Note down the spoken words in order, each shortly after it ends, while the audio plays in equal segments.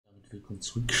Willkommen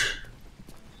zurück.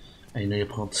 Ein neuer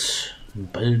Part.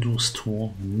 Baldur's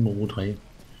Tor Nummer 3.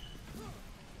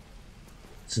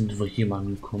 Sind wir hier mal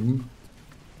angekommen.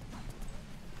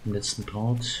 Im letzten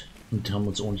Part. Und haben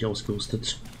uns ordentlich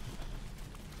ausgerüstet.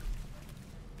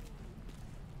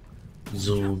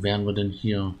 So, wären wir denn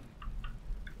hier?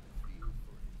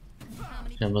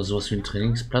 Hier haben wir sowas wie einen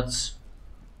Trainingsplatz.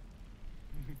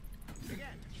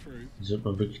 Die sollte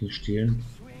man wirklich nicht stehlen.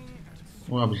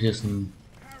 Oh, aber hier ist ein...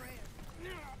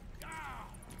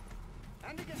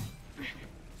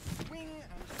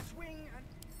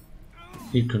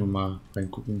 Hier können wir mal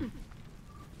reingucken.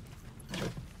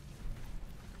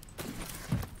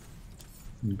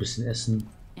 Ein bisschen essen.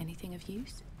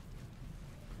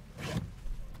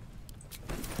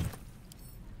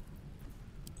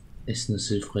 Essen ist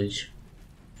hilfreich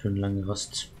für eine lange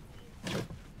Rast.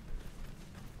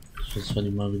 Das wir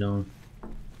die mal wieder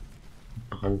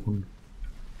brauchen.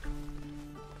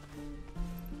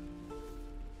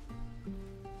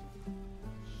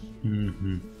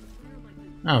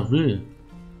 Ah, Will.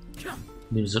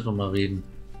 Dem sollten wir mal reden.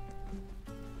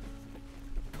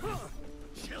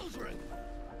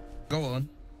 Go on.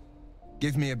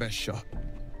 Give me a best shot.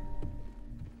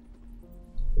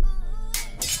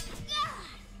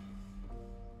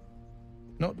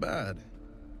 Not bad.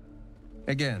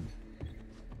 Again.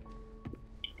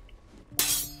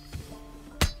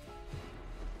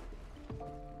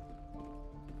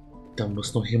 Da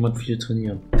muss noch jemand viel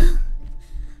trainieren.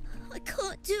 I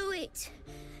can't do it.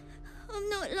 I'm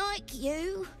not like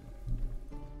you.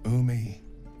 Umi,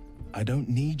 I don't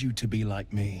need you to be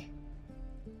like me.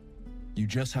 You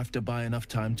just have to buy enough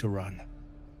time to run.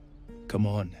 Come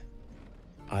on.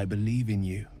 I believe in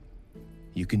you.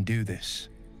 You can do this.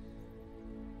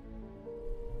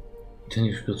 Kann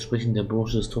ich kurz sprechen? Der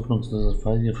Bursche ist hoffnungsloser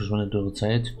Fall. Hier verschwendet eure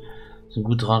Zeit. Das ist ein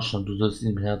guter Ratschlag. Du sollst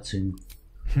ihm herziehen.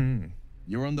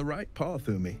 You're on the right path,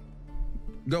 Umi.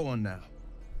 Go on now.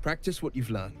 Practice what you've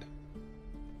learned.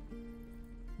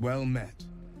 Well met.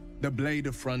 The blade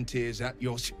of frontiers at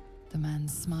your... The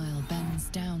man's smile bends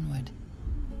downward,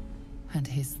 and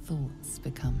his thoughts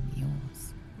become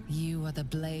yours. You are the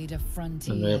blade of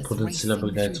frontiers, potenzieller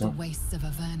Begleiter.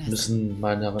 Wir müssen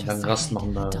mal eine lange Rast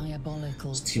machen, da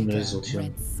das Team neu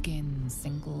sortieren.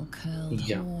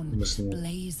 Ja, wir müssen.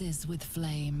 Blazes with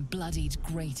flame, bloodied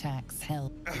great axe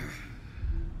hell.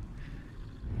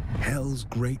 Hell's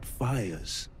great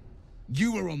fires.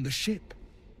 You were on the ship.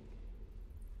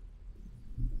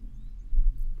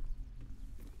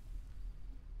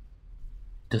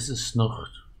 Das ist noch,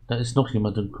 da ist noch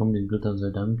jemand entkommen, den Göttern sei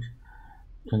Dank.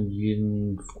 Kann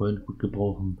jeden Freund gut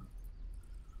gebrauchen.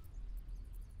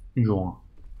 Ja.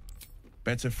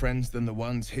 Better friends than the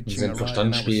ones hitching a ride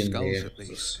in our skulls, at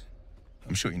least.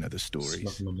 I'm sure you know the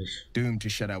stories. Doomed to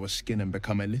shed our skin and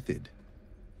become illithid.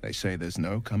 They say there's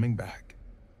no coming back.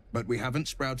 But we haven't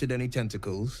sprouted any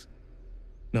tentacles.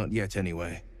 Not yet,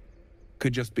 anyway.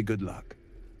 Could just be good luck.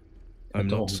 I'm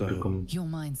not so... Your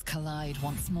minds collide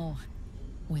once more.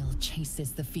 Will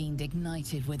chases the fiend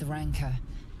ignited with rancor.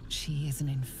 She is an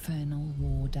infernal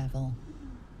war devil.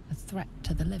 A threat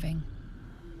to the living.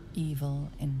 Evil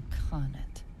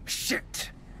incarnate.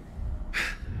 Shit!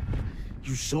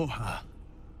 You saw her.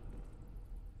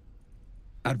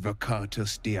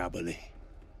 Advocatus Diaboli.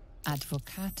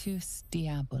 Advocatus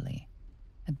Diaboli.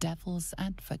 A devil's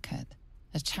advocate.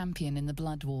 A champion in the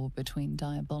blood war between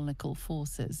diabolical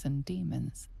forces and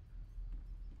demons.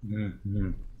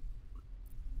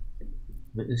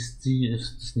 Wer ist sie?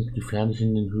 Ist es nicht gefährlich,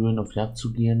 in den Höhen auf Jagd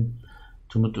zu gehen?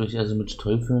 Tummelt euch also mit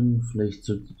Teufeln? Vielleicht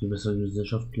solltet ihr besser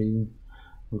Gesellschaft pflegen.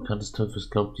 Bekannt des Teufels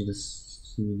glaubt ihr,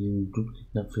 dass sie den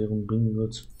Blutgegner-Affären bringen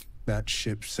wird? That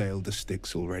ship sailed the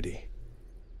Styx already.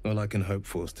 All I can hope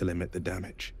for is to limit the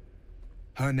damage.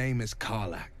 Her name is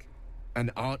Karlach,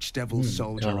 an archdevil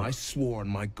soldier I swore on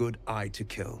my good eye to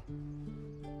kill.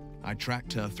 I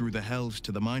tracked her through the hells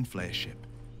to the Mind Flayer ship.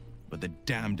 But the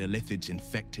damned illithids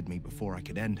infected me before I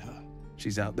could end her.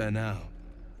 She's out there now,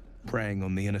 preying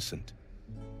on the innocent.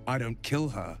 I don't kill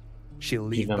her, she'll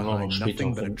leave behind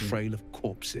nothing but a trail of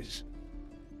corpses.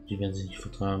 Die werden sich nicht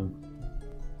vertragen.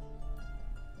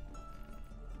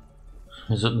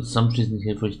 Wir sollten uns zusammenschließen, ich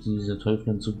helfe euch, diese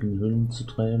Teufel zurück in die Höhlen zu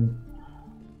treiben.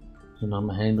 Dann haben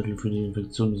wir Heilmittel für die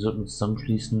Infektion, wir sollten uns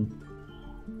zusammenschließen.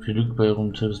 Viel Glück bei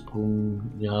eurem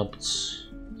Teufelsbrunnen, ihr habt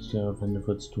sicher Wände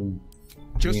voll zu tun.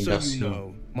 Just so you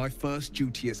know, my first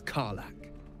duty is Karlach.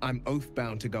 I'm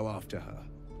oath-bound to go after her.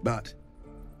 But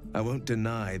I won't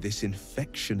deny this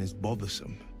infection is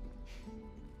bothersome.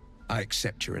 I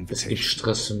accept your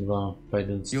invitation.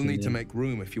 You'll need to make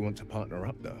room if you want to partner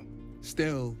up, though.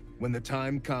 Still, when the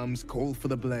time comes, call for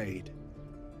the blade.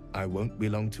 I won't be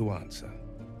long to answer.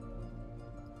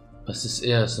 Was ist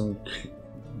er? Ist ein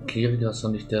Kleriker, ist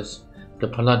doch nicht der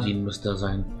Paladin müsste er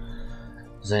sein.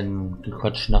 Sein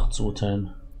Gequatsch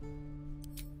nachzuurteilen.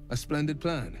 A splendid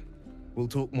plan. We'll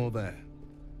talk more there.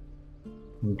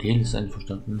 Gale ist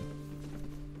einverstanden.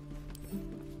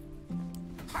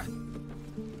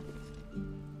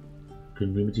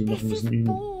 Können wir mit ihm noch ein bisschen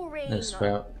üben? Das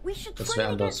wäre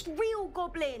anders.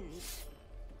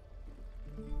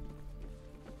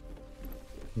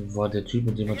 War der Typ,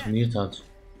 mit dem er trainiert hat.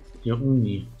 Der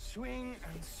Uni.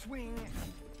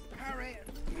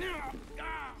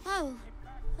 Oh,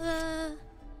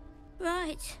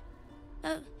 right.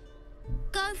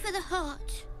 Go for the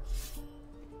heart.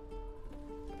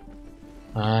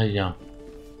 Ah ja.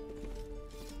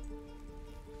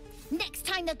 Next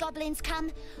time the goblins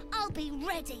come, I'll be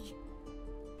ready.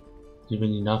 Die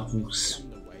werden die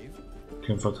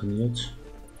Nachwuchskämpfer trainiert.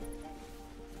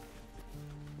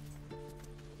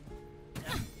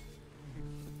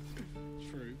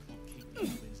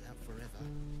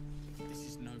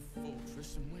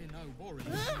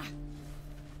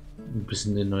 Ein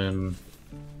bisschen den neue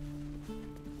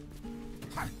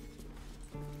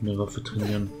Waffe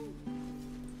trainieren.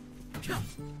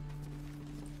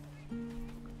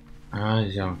 Ah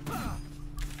ja.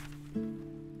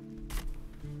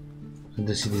 Sind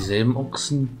das hier dieselben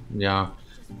Ochsen? Ja,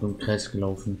 im Kreis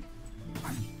gelaufen.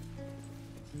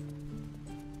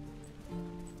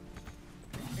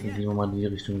 Dann gehen wir mal in die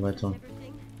Richtung weiter.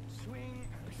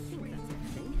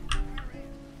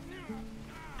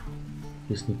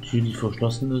 Hier ist eine Tür, die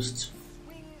verschlossen ist.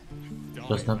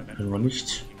 Das können wir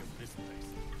nicht.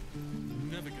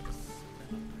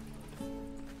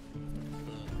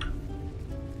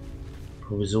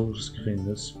 Provisorisches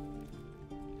Gefängnis.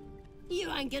 You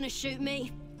ain't gonna shoot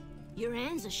me. Your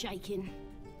hands are shaking.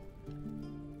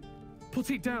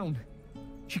 Put it down.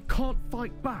 She can't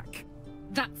fight back.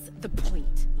 That's the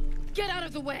point. Get out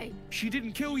of the way. She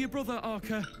didn't kill your brother,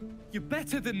 Arka. You're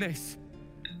better than this.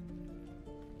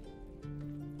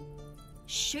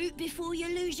 Shoot before you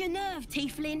lose your nerve,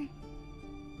 Tiefling.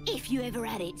 If you ever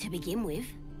had it to begin with.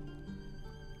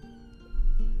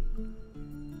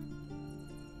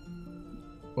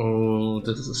 Oh,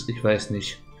 das ist, ich weiß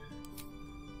nicht.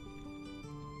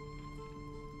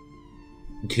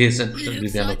 Okay, ist ein bestimmt,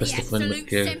 wir wären noch beste Freunde mit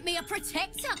Gale.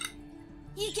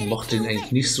 Ich mochte ihn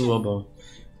eigentlich nicht so, aber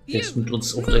der ist mit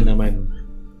uns auch einer Meinung.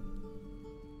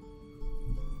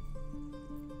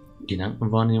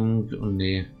 Gedankenwahrnehmung und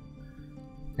nee.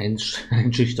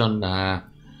 Einschüchtern, na.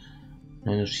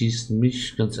 Er schießt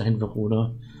mich ganz einfach,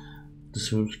 oder?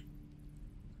 Das wird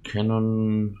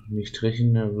Canon nicht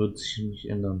rächen, er wird sich nicht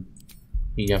ändern.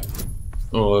 Ja.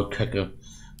 Oh, Kacke.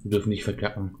 Wir dürfen nicht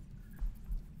verkacken.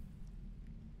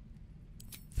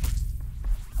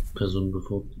 Personen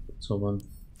bevorzaubern.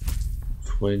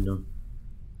 Freunde.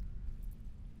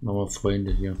 Machen wir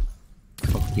Freunde hier.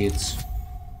 Auf geht's.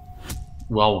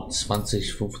 Wow,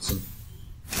 2015.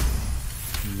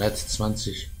 Net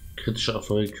 20. Kritischer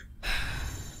Erfolg.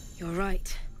 You're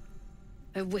right.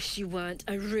 I wish you weren't.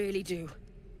 I really do.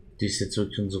 Die ist jetzt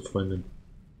wirklich unsere Freundin.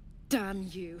 Damn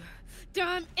you.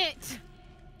 Damn it.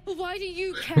 Why do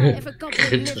you care if a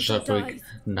goblin lives or dies?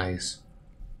 Nice.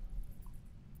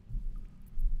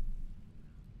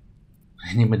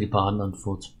 Ich nehme die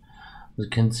Badenantwort. Sie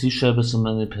kennt sicher bis um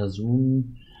eine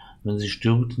Person. Wenn sie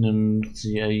stirbt, nimmt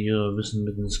sie ihr Wissen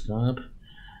mit ins Grab.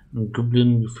 Ein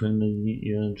Goblin Gefangene,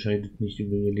 ihr entscheidet nicht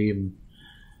über ihr Leben.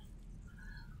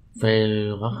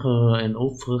 Weil Rache ein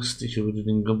auffrisst, ich würde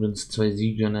den Goblins 2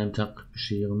 Siege an einem Tag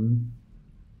bescheren.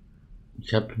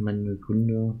 Ich habe meine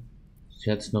Gründe.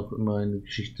 Sie hat noch immer eine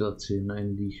Geschichte erzählen,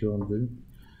 eine, die ich hören will.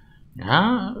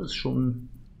 Ja, ist schon.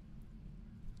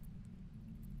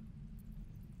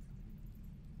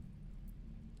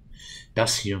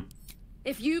 Das hier.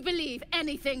 If you believe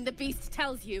anything the beast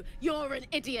tells you, you're an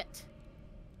idiot.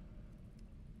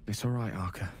 It's all right,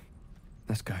 Arka.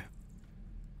 Let's go.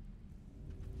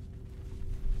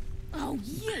 Oh,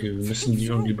 Okay, wir müssen die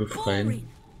irgendwie befreien.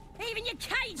 Even your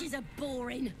cages are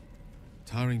boring.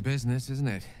 Tiring business, isn't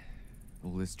it?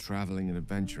 All this traveling and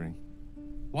adventuring.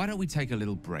 Why don't we take a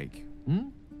little break?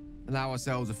 Allow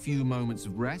ourselves a few moments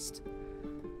of rest.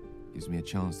 Gives me a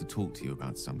chance to talk to you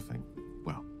about something.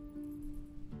 Well,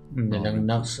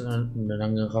 Eine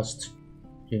lange Rast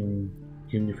im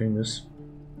Gefängnis.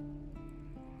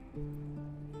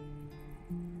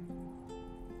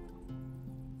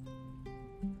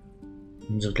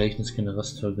 Unser Gleichnis keine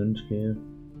Rast vergönnt, gell?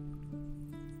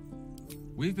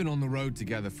 we've been on the road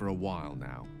together for a while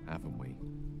now, haven't we?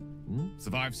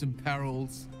 Survived some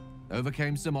perils,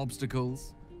 overcame some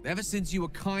obstacles. Ever since you were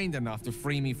kind enough to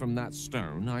free me from that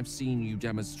stone, I've seen you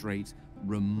demonstrate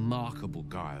remarkable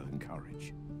guile and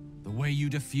courage. The way you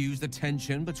diffused the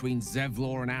tension between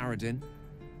Zevlor and Aradin.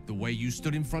 The way you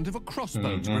stood in front of a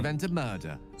crossbow to prevent a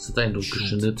murder. Das hat Eindruck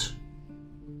geschindet.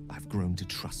 I've grown to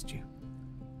trust you.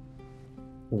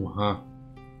 Oha.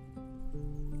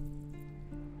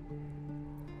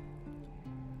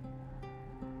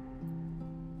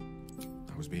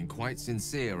 I was being quite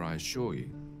sincere, I assure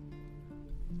you.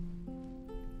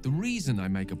 The reason I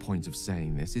make a point of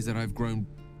saying this is that I've grown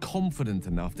confident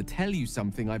enough to tell you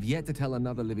something I've yet to tell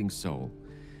another living soul,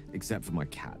 except for my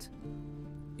cat.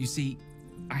 You see,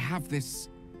 I have this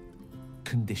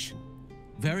condition,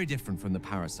 very different from the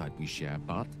parasite we share,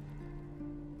 but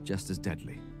just as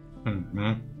deadly.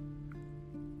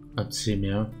 Erzähl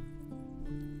mir.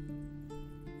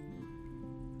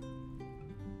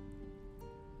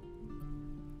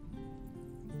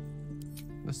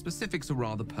 The specifics are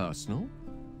rather personal,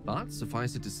 but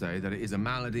suffice it to say that it is a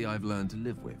malady I've learned to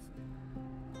live with,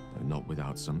 though not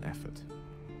without some effort.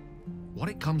 What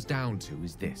it comes down to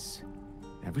is this.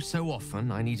 Every so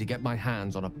often, I need to get my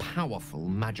hands on a powerful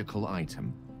magical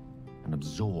item and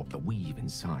absorb the weave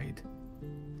inside.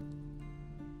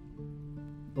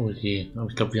 Okay, aber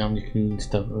ich glaube, wir haben nicht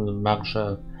genügend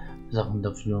magische Sachen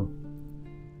dafür.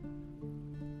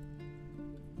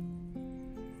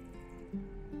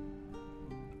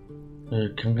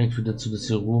 Krankheit führt dazu, dass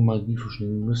ihr rohe Magie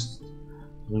verschlingen müsst.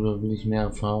 Darüber will ich mehr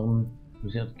erfahren.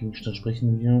 Welcher Gegenstand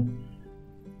sprechen wir?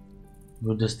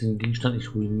 Würde das den Gegenstand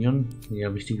nicht ruinieren?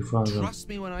 Ja, wichtige Frage. Trust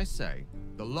me when I say,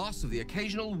 the loss of the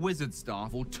occasional wizard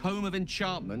staff or tome of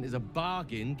enchantment is a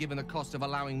bargain given the cost of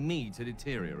allowing me to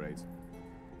deteriorate.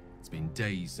 It's been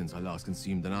days since I last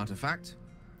consumed an artifact,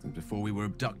 since before we were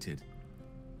abducted.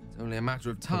 It's only a matter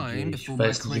of time before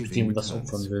my craving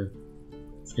returns.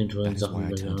 That is why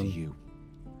I turn to you.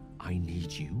 I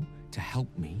need you to help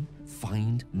me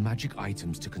find magic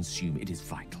items to consume. It is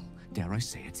vital. Dare I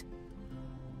say it?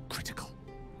 Critical.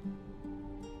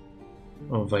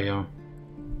 Oh, weia.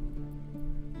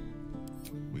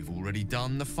 We've already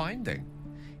done the finding.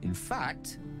 In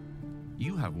fact,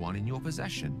 you have one in your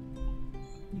possession.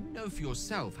 You know for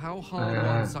yourself how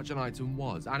hard-won such an item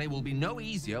was, and it will be no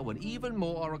easier when even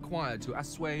more are required to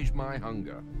assuage my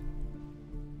hunger.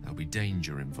 There'll be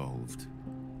danger involved,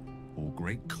 or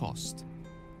great cost.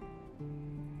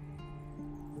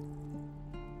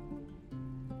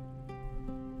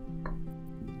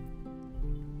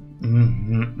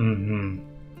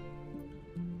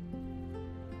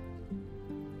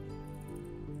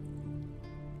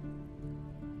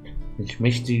 Wenn ich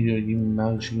mächtige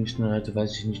magische Gegenstände halte,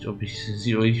 weiß ich nicht, ob ich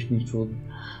sie euch nicht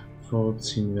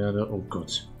vorziehen werde. Oh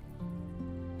Gott.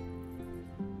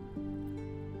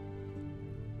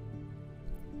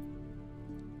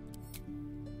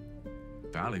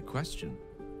 Valid question.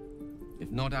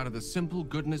 If not out of the simple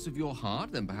goodness of your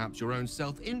heart, then perhaps your own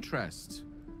self-interest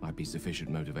might be sufficient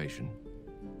motivation.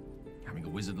 Having a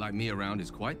wizard like me around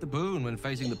is quite the boon when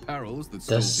facing the perils that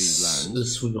stalk these lands. Das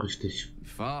ist wohl richtig.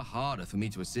 Far harder for me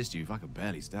to assist you if I could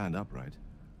barely stand upright.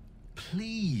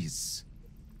 Please,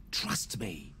 trust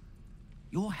me.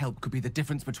 Your help could be the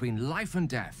difference between life and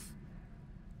death.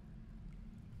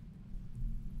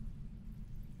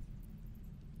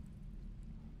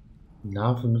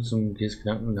 Nachbenutzung des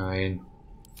Gedanken, nein.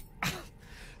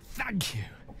 Thank you.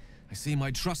 I see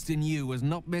my trust in you was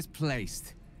not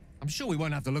misplaced. I'm sure we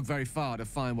won't have to look very far to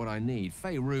find what I need.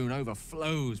 Faerûn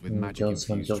overflows with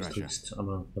magic-infused treasure.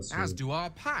 As do our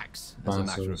packs, as a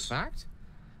matter of fact.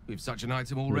 We've such an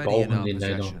item already in our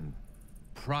possession.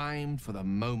 Primed for the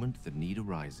moment the need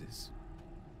arises.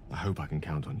 I hope I can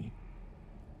count on you.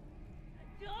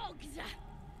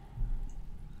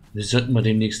 Wir sollten mal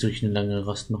demnächst durch eine lange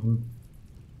Rast machen.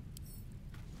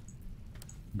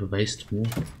 Beweisdrohung.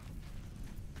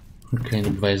 Keine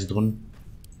Beweise drin.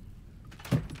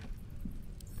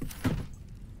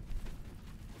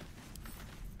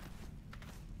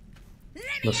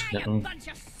 Was knacken.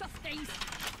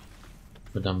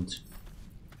 Verdammt.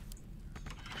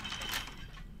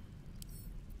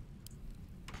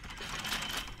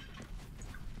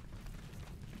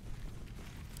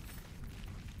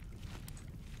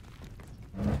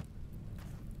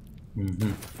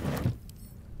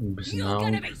 Ein bisschen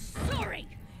Nahrung. Ein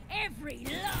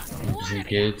bisschen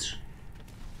Geld.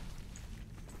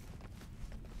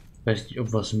 Weiß nicht,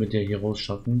 ob wir es mit der hier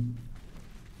rausschaffen.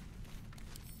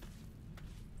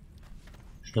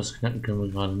 Schloss knacken können wir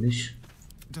gerade nicht.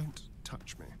 Don't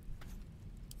touch me.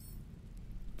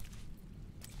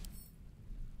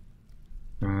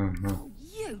 Aha.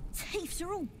 You thieves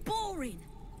are all boring.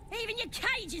 Even your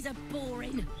cages are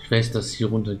boring. Ich weiß, dass es hier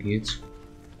runter geht.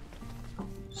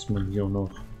 Dass man hier auch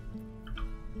noch.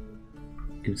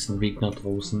 Gibt es einen Weg nach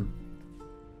draußen,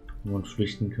 wo man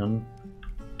flüchten kann?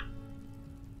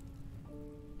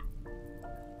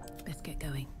 Let's get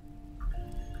going.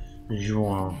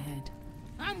 Ja.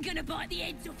 I'm gonna bite the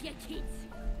heads off your kids.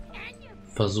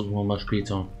 Versuchen wir mal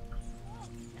später.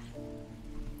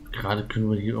 Gerade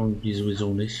können wir hier irgendwie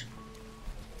sowieso nicht.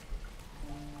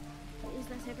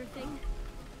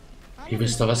 Ihr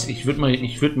wisst da was? Ich würde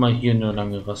mal hier eine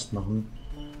lange Rast machen.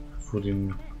 Vor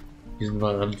dem. Hier sind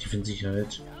wir relativ in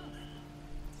Sicherheit.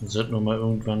 Dann sollten wir mal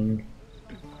irgendwann.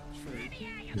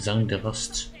 Gesang der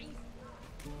Rast.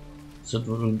 Sollten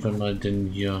wir irgendwann mal denn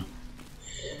hier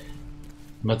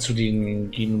mal zu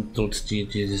denen gehen und dort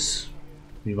dieses,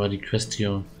 wie war die Quest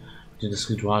hier, das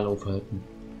Ritual aufhalten.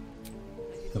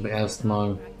 Aber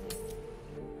erstmal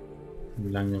eine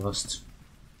lange Rast.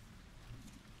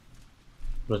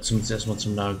 Oder zumindest erstmal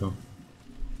zum Lager.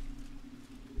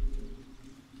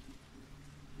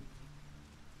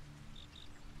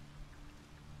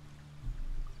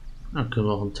 Da können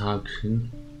wir auch einen Tag hin.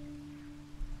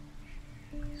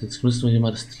 Jetzt müssen wir hier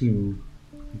mal das Team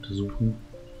untersuchen.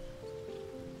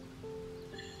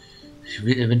 Ich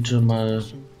will eventuell mal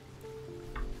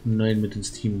einen neuen mit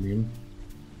ins Team nehmen.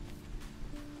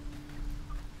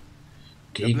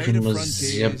 Den können wir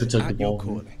sehr bitter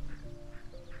gebrauchen.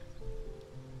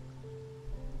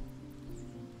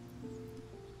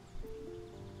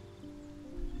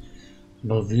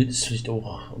 Aber wild ist vielleicht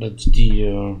auch, oder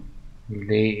die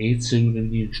Lay-Aids-Zellen,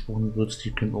 wenn die gesprochen wird,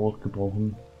 die können auch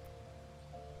gebrauchen.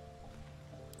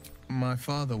 My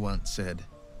father once said,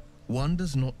 one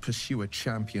does not pursue a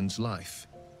champion's life.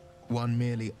 One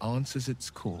merely answers its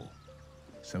call.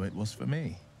 So it was for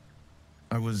me.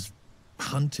 I was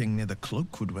hunting near the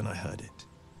Cloakwood when I heard it.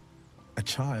 A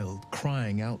child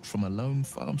crying out from a lone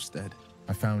farmstead.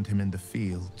 I found him in the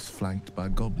fields, flanked by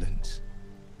goblins.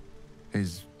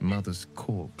 His mother's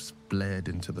corpse bled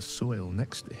into the soil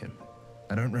next to him.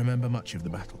 I don't remember much of the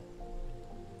battle,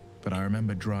 but I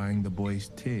remember drying the boy's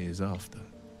tears after.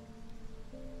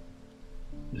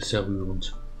 Sehr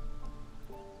rührend.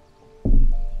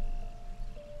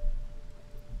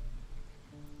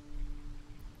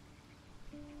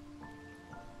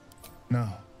 No,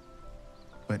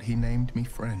 but he named me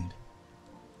friend,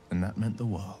 and that meant the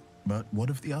world. But what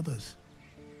of the others?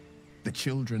 The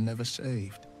children never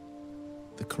saved,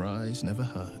 the cries never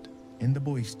heard. In the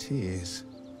boy's tears,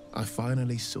 I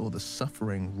finally saw the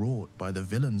suffering wrought by the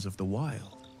villains of the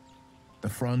wild. The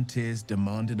frontiers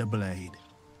demanded a blade,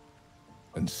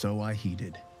 and so I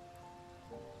heeded.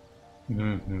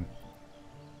 Mhm.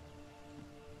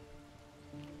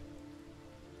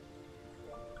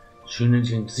 Schön,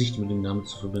 ein Gesicht mit dem Namen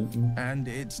zu verbinden. And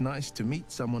it's nice to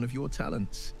meet someone of your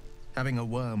talents. Having a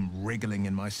worm wriggling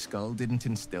in my skull didn't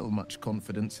instill much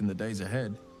confidence in the days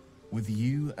ahead. With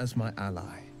you as my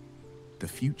ally, the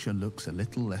future looks a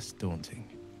little less daunting.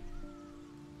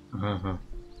 Aha.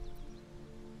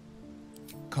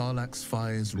 Karlach's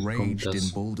fires raged in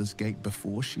Baldur's Gate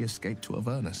before she escaped to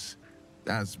Avernus,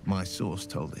 as my source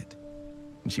told it.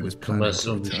 And she was planning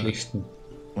to return.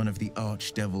 One of the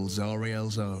archdevils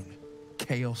Zariel's own,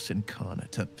 chaos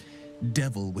incarnate, a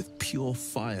devil with pure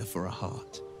fire for a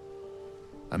heart.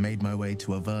 I made my way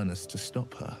to Avernus to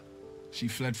stop her. She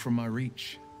fled from my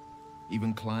reach,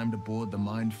 even climbed aboard the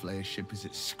Mind Flayer ship as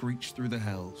it screeched through the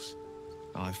hells.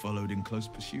 I followed in close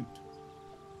pursuit.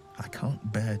 I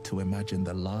can't bear to imagine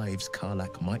the lives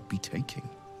Karlach might be taking,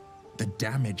 the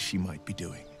damage she might be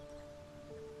doing.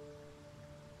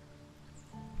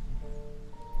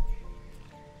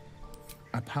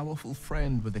 A powerful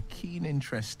friend with a keen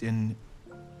interest in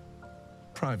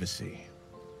privacy.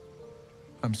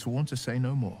 I'm sworn to say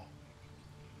no more.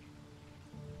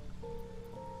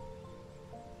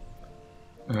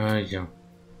 Ja.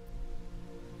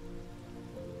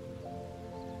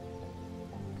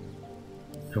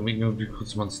 Können wir irgendwie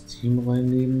kurz mal ins Team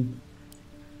reinnehmen?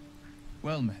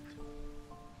 Well met.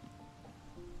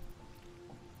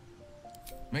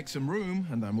 Make some room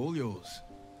and I'm all yours.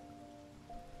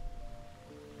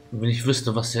 Und wenn ich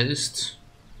wüsste, was er ist,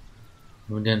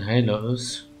 wenn der ein Heiler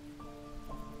ist.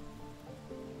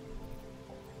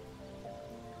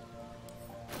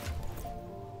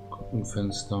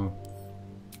 Gruppenfenster.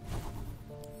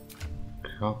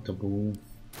 Charakterbogen.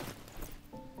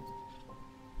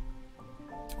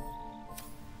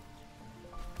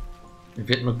 Ich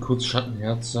werde mal kurz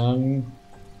Schattenherz sagen,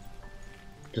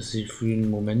 dass sie für einen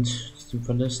Moment das Team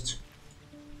verlässt.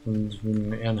 Und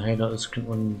wenn er ein Heiler ist, könnte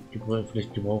man die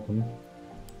vielleicht gebrauchen.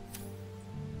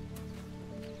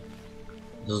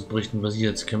 Das berichten wir sie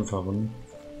als Kämpferin.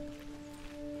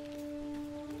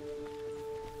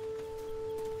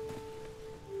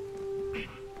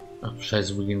 Ach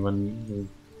scheiße, wo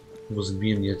sind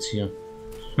wir denn jetzt hier?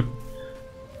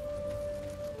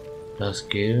 Das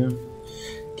Gel.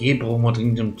 Gel brauchen wir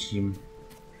dringend im Team.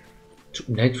 Tut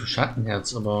mir leid für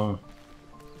Schattenherz, aber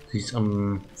sie ist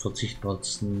am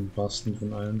verzichtbarsten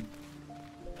von allen.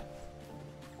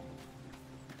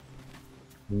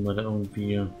 Wenn wir da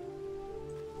irgendwie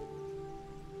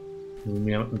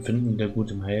jemanden finden, der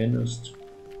gut im Heilen ist.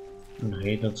 Ein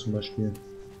Heiler zum Beispiel.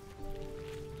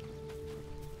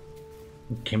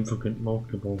 Und Kämpfe könnten wir auch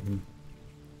gebrauchen.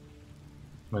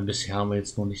 Weil bisher haben wir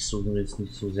jetzt noch nicht so,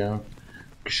 sehr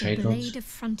gescheitert. Bisher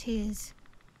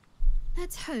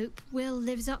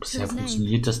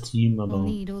funktioniert das Team, aber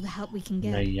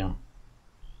naja.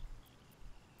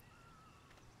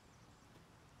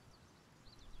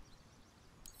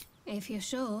 If you're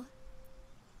sure.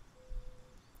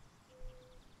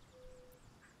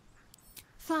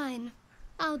 Fine.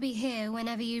 I'll be here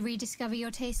whenever you rediscover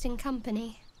your taste in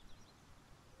company.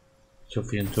 Ich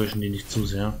hoffe, wir enttäuschen die nicht zu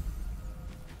sehr.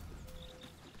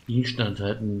 Gegenstand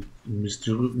halt ein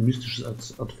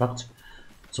mystisches Artefakt,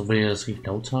 so wie wir das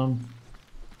geklaut haben.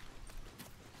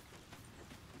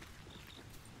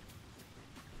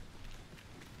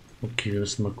 Okay, wir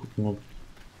müssen mal gucken, ob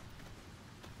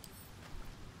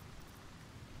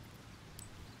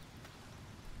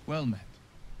well met.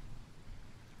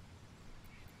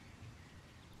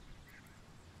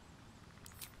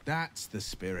 That's the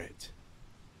spirit.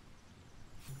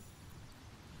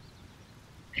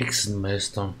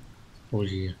 Hexenmeister. Oh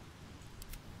je.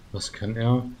 Was kann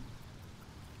er?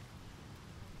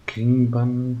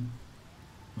 Klingenbann.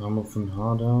 Arme von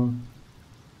Hader.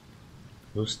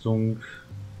 Rüstung.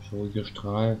 Schauriger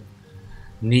Strahl.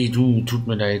 Nee, du, tut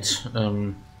mir leid.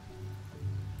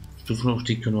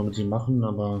 Stufenaufstieg können wir mit ihm machen,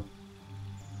 aber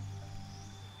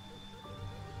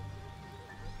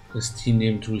das Team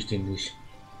nehmen tue ich den nicht.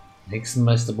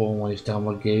 Hexenmeister brauchen wir nicht, da haben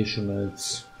wir Geld schon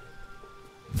als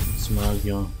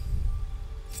Magier.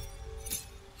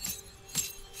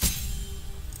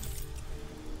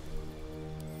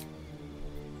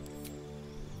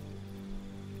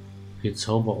 Hier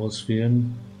Zauber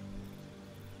auswählen.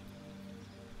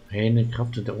 Eine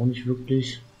Kraft hat er auch nicht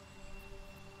wirklich.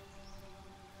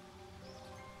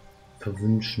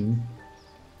 Verwünschen.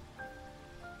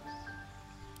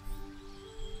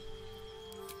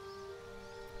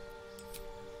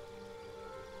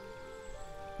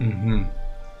 Mhm.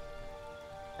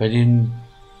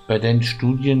 Bei deinen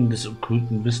Studien des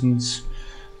okkulten Wissens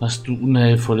hast du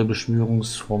unheilvolle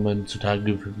Beschwörungsformen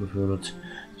zutage gefördert,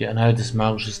 die Anhalt des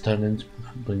magischen Talents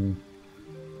bringen.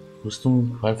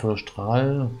 Rüstung, qualvoller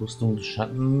Strahl, Rüstung des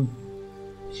Schatten,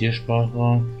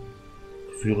 Tiersprache,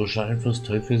 führerischer Einfluss,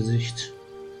 Teufelsicht.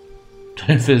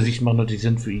 Teufelsicht macht natürlich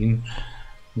Sinn für ihn.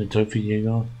 Eine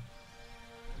Teufeljäger.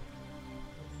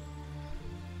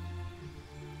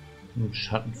 Und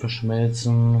Schatten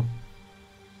verschmelzen.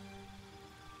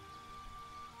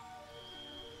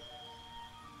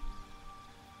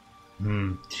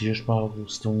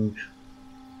 Tiersparrüstung.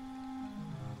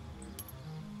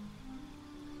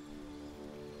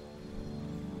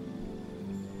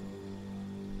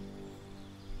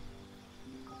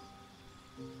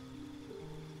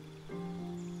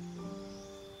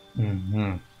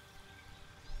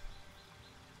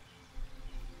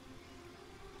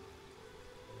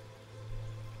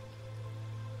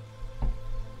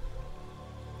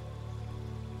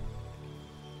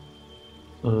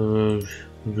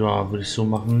 Ja, würde ich so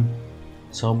machen.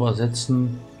 Zauber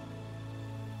ersetzen.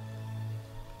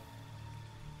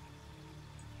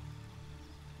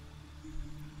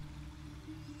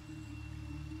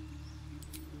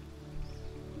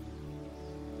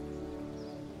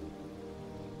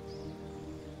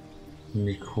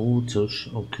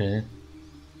 Nekrotisch, okay.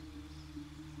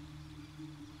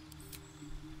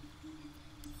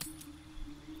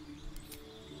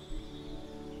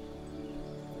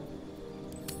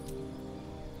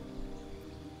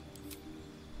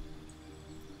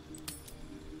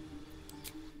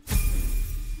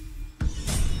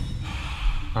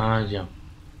 Ah ja.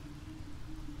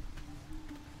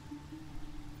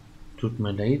 Tut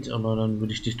mir leid, aber dann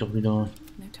würde ich dich doch wieder...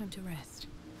 No time to rest.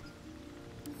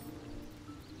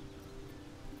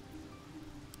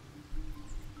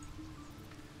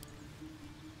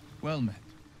 Well met.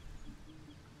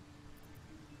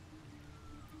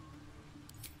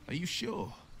 Are you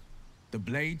sure? The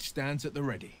blade stands at the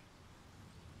ready.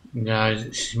 Ja,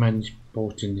 ich meine, ich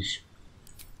brauche den nicht.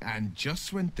 And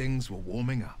just when things were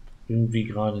warming up. Irgendwie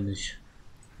gerade nicht.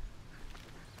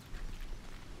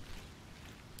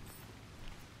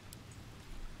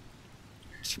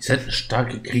 Ihr seid eine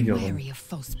starke Kriegerin. Beware of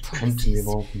false Kommt sie promises.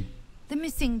 brauchen. The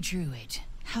missing druid,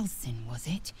 Halsin, was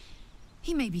it?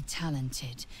 He may be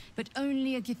talented, but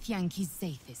only a Githyanki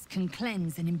Zathis can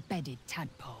cleanse an embedded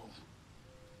tadpole.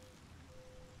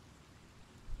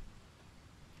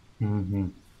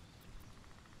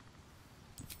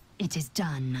 It is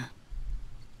done.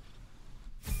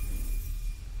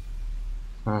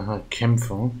 Aha,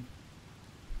 Kämpfer.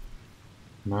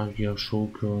 Magier,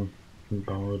 Schurke und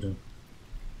Barde.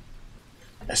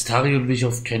 Astarion will ich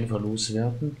auf keinen Fall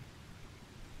loswerden.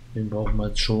 Den brauchen wir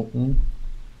als Schurken.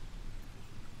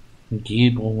 Ein G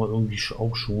brauchen wir irgendwie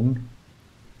auch schon.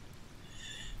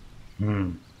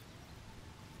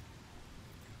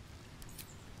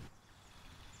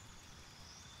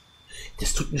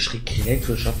 Das tut mir schrecklich leid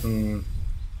für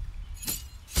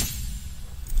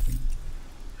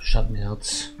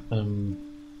Schattenherz.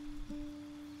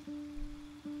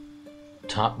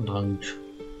 Tatendrang.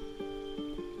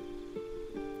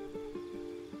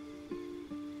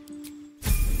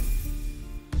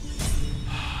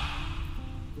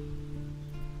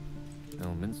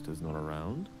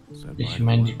 Ich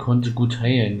meine, die konnte gut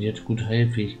heilen, die hat gut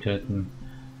Heilfähigkeiten.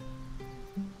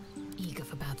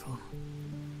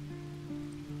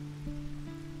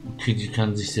 Okay, die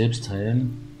kann sich selbst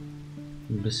heilen.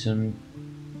 Ein bisschen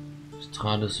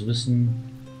astrales Wissen.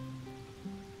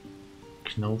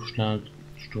 Knaufschlag,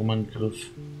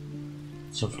 Sturmangriff,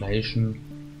 Zerfleischen.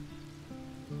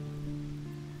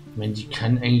 Ich meine, die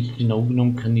kann eigentlich genau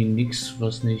genommen, kann die nichts,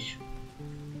 was nicht.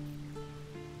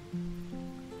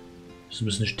 Ist ein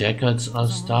bisschen stärker als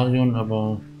Astarion,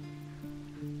 aber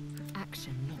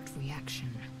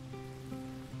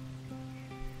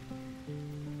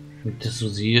wenn ich das so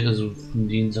sehe, also von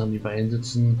den Sachen, die wir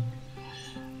einsetzen,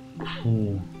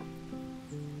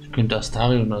 ich könnte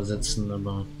Astarion ersetzen,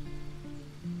 aber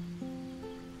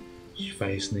ich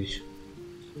weiß nicht.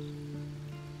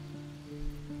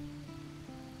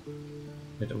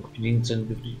 Wird auch gelingt sein.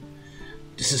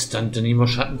 Das ist dann immer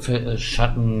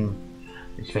Schatten.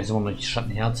 Ich weiß immer noch nicht,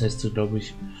 Schattenherz heißt so, glaube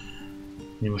ich.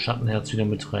 Nehmen wir Schattenherz wieder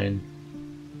mit rein.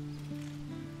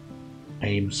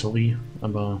 I'm sorry,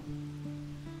 aber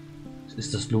es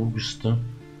ist das Logischste.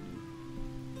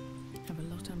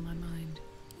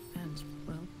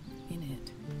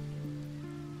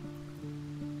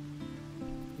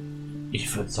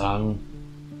 Ich würde sagen,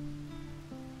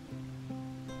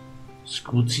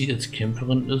 Skuzi als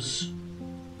Kämpferin ist.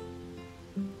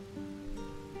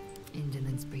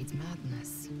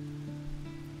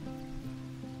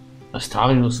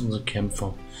 Astarion ist unser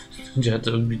Kämpfer. Die hat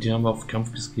irgendwie, die haben wir auf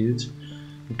Kampf geskillt.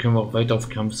 Den können wir auch weiter auf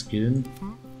Kampf skillen.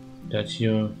 Der hat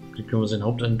hier, die können wir seinen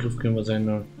Hauptangriff, können wir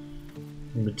seine,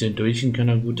 mit den Dolchen kann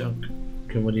er gut ab,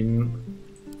 können wir den.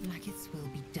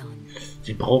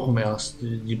 Die brauchen wir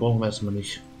erstmal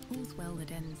nicht.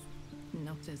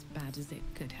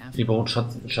 Die brauchen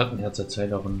Schattenherz als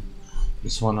Heilerin.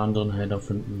 Bis wir einen anderen Heiler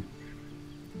finden.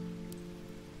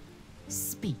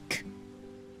 Speak.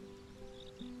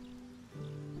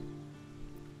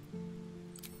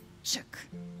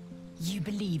 You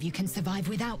believe you can survive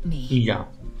without me? Ja,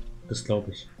 das glaube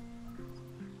ich.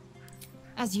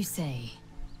 As you say,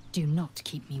 do not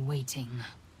keep me waiting.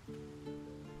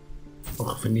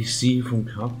 Auch wenn ich sie vom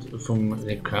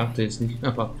der Charakter jetzt nicht,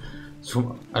 aber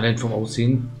allein vom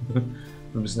Aussehen,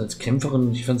 ein bisschen als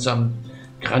Kämpferin. Ich fand es gerade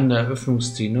in der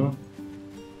Eröffnungsszene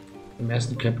im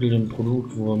ersten Kapitel im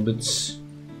Produkt, wo wir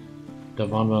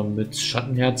da waren wir mit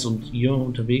Schattenherz und ihr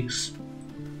unterwegs.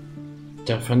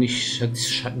 Da fand ich, hat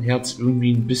Schattenherz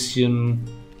irgendwie ein bisschen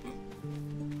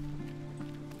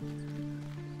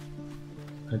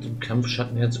halt im Kampf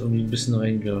Schattenherz irgendwie ein bisschen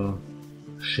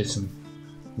reingeschissen,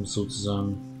 um es so zu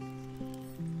sagen.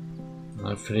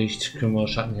 Na, vielleicht können wir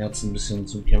Schattenherz ein bisschen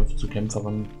zur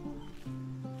Kämpferin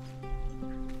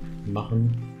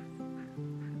machen.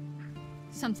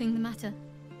 Something the matter?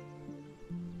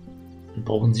 Wir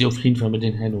brauchen sie auf jeden Fall mit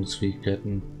den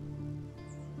Heilungsfähigkeiten.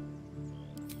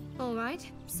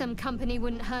 Some company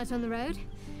wouldn't hurt on the road,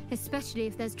 especially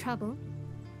if there's trouble.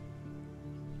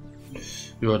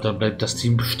 Ja, da bleibt das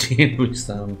Team bestehen, würde ich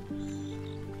sagen.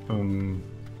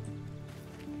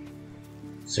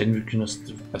 Sehen wir können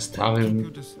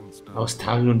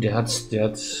Astarion, der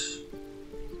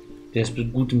ist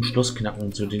gut im Schloss knacken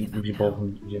und so, wir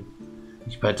brauchen wir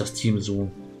nicht bald das Team so.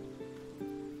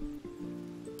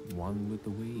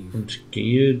 Und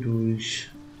gehe durch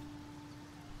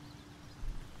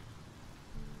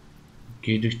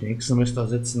den Hexenmeister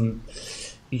setzen.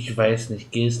 Ich weiß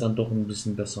nicht, gehe ist dann doch ein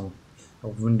bisschen besser.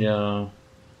 Auch wenn der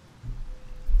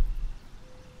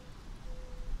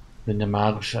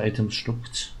magische Items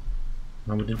stockt.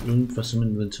 Haben wir denn irgendwas im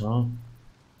Inventar,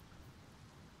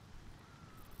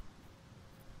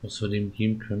 was wir dem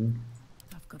geben können?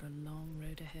 got a long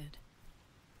road ahead.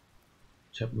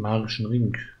 Ich habe einen magischen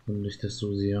Ring, wenn ich das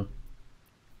so sehe.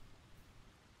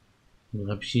 Und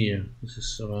Rapier. Das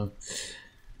ist aber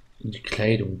in die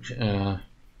Kleidung.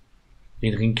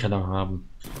 Den Ring kann er haben,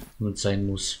 wenn es sein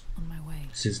muss.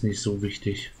 Das ist nicht so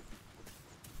wichtig.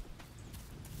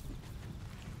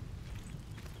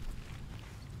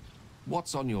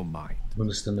 What's on your mind? Wenn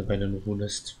es dann dabei in Ruhe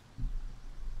lässt.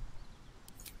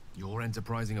 Your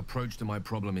enterprising approach to my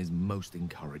problem is most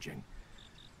encouraging.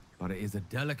 But it is a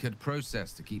delicate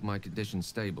process to keep my condition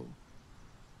stable.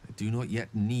 I do not yet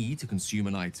need to consume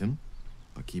an item,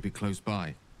 but keep it close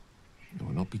by. It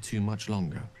will not be too much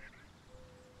longer.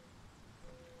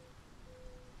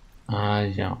 Ah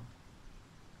ja.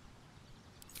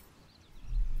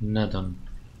 Na dann.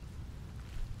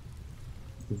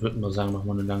 Ich würde mal sagen, machen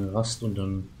wir eine lange Rast und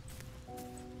dann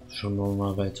schauen wir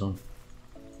mal weiter.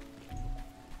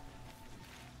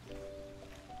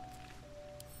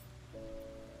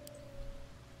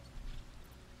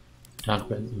 Tag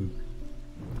beenden.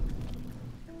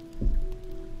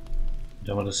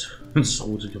 Da war das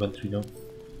rote Gewand wieder.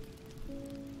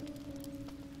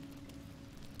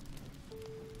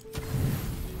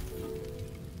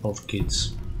 Auf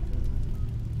geht's.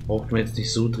 Braucht man jetzt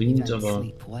nicht so dringend, aber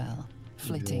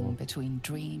flitting between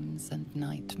dreams and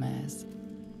nightmares.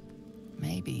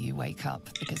 Maybe you wake up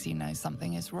because you know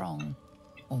something is wrong,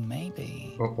 or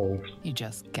maybe you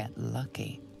just get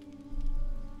lucky.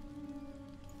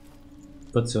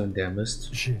 Was soll denn der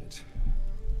Mist? Shit.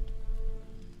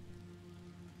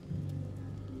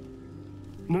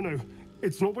 No,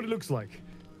 it's not what it looks like.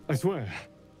 I swear.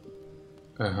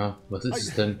 Aha, was ist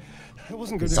es denn? I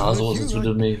wasn't going Sah to so aus, als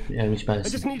würde er mich I just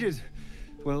beißen. needed,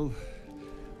 well,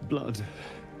 blood.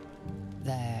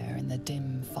 There in the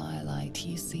dim firelight,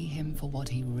 you see him for what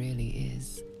he really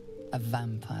is. A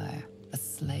vampire, a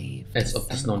slave. Als ob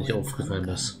das noch nicht aufgefallen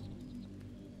ist.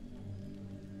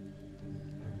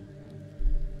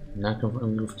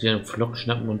 Nahkampf dir einen Flock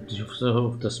schnappen und dich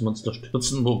auf das Monster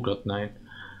stürzen. Oh Gott, nein.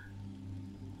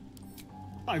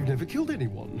 I've never killed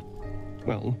anyone.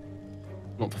 Well,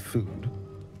 not for food.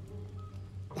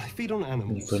 I feed on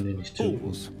animals.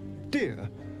 Bulls, deer,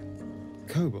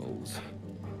 kobolds,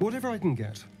 whatever I can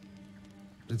get.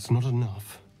 But it's not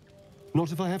enough.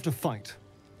 Not if I have to fight.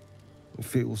 I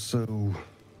feel so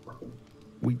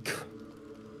weak.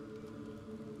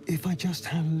 If I just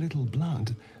had a little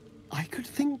blood, I could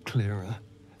think clearer,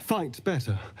 fight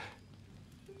better.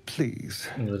 Please.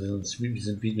 Wir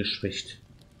sind wie geschwächt.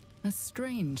 A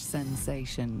strange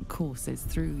sensation courses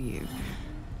through you,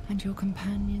 and your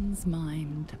companion's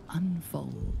mind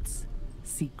unfolds,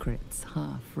 secrets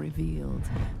half revealed.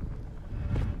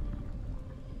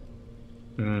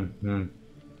 Ein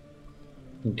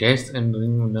Geist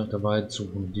einbringen und nach der Wahrheit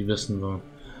suchen. Die wissen wir,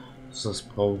 dass das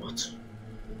braucht.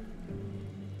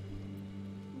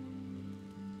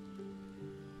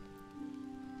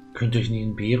 Könnt ihr euch nicht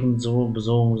einen Bären so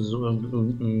besorgen, so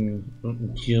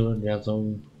irgendein Tier, ja,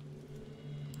 so.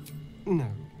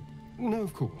 No,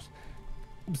 of course.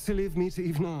 Silly of me to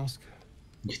even ask.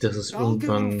 Nicht, dass es I'll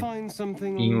go and irgendwann find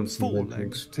something gegen on uns 4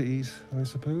 legs to eat, I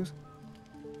suppose.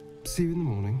 See you in the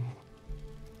morning.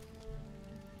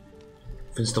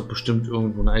 Findest doch bestimmt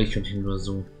irgendwo ein Eichhörnchen oder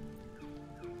so.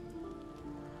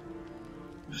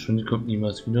 Stunde kommt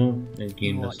niemals wieder.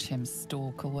 Gehen Watch lassen. him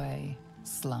stalk away,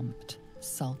 slumped,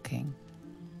 sulking,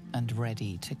 and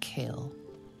ready to kill.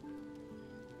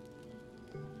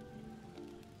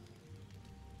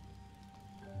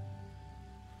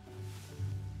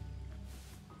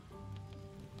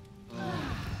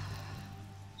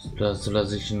 Da soll er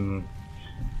sich einen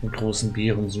großen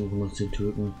Bären suchen und sie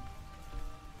töten.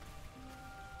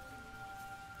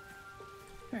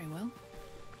 Very well.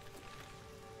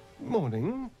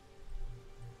 Morning.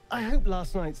 I hope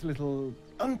last night's little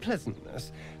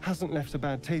unpleasantness hasn't left a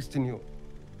bad taste in your...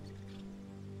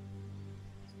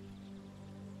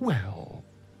 Well,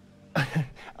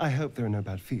 I hope there are no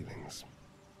bad feelings.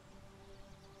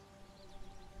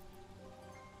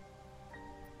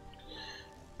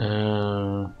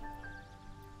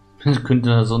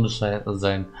 Könnte eine Sonne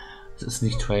sein. Es ist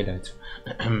nicht Twilight.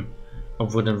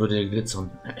 Obwohl, dann würde er glitzern.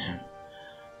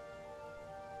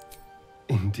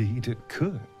 Indeed it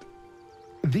could.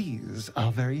 These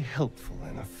are very helpful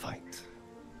in a fight.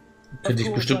 Könnte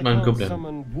ich bestimmt mal einen Goblin.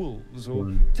 Summon wolves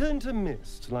or turn to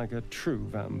mist like a true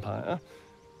vampire.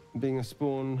 Being a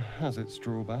spawn has its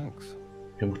drawbacks.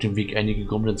 Wir haben auf dem Weg einige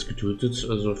Goblins getötet,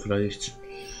 also vielleicht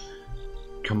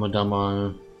kann man da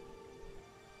mal...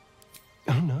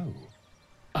 Oh no,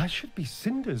 I should be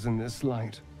cinders in this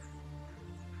light.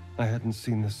 I hadn't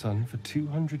seen the sun for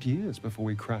 200 years before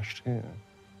we crashed here.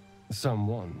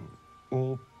 Someone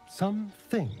or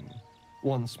something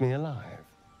wants me alive.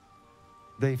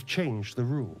 They've changed the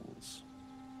rules.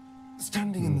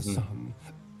 Standing in the sun,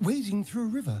 wading through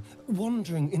a river,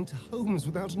 wandering into homes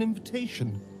without an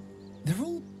invitation. They're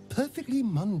all perfectly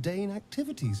mundane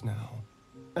activities now.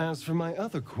 As for my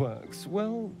other quirks,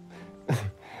 well,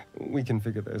 we can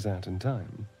figure those out in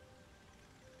time.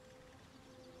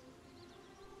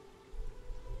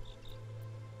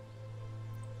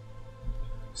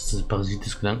 Das ist das Parasit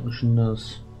des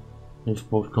Gedankenschinders.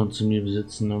 Hilfsbrot kommt zu mir, wir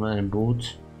sitzen in einem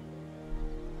Boot.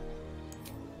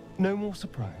 No more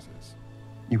surprises.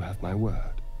 You have my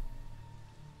word.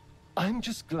 I'm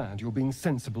just glad you're being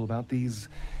sensible about these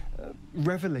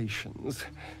revelations.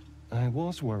 I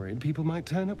was worried people might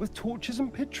turn up with torches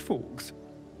and pitchforks.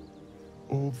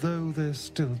 Although there's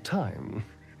still time.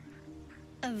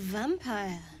 A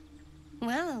vampire?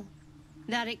 Well,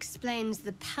 that explains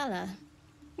the pallor.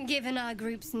 Given our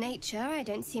group's nature, I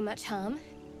don't see much harm.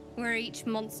 We're each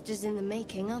monsters in the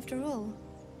making, after all.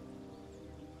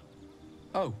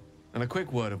 Oh, and a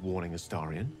quick word of warning,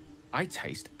 Astarion. I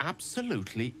taste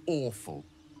absolutely awful.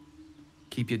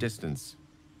 Keep your distance.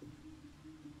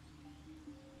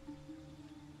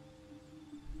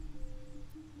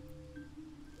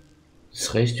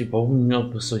 Das reicht, wir brauchen ihn,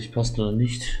 ob es euch passt oder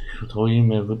nicht. Ich vertraue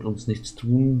ihm, er wird uns nichts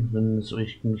tun. Wenn es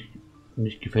euch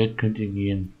nicht gefällt, könnt ihr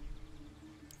gehen.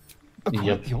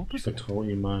 Ja, ich vertraue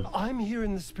ihm mal. I'm here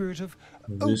in the spirit of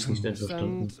openness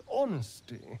and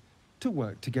honesty to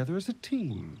work together as a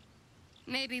team.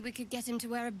 Maybe we could get him to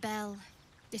wear a bell.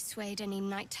 Dissuade any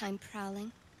nighttime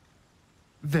prowling.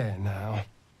 There now.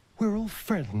 We're all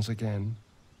friends again.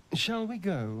 Shall we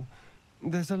go?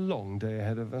 There's a long day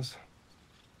ahead of us.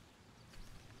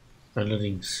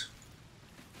 Allerdings.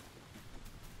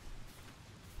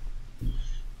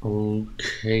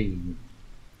 Okay.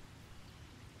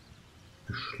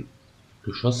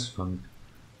 Geschossfang.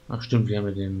 Ach stimmt, wir haben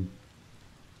ja den...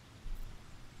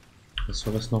 Was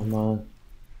war das nochmal?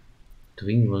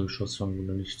 Dringen wir Geschossfang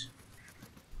oder nicht?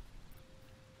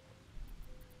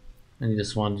 Nee,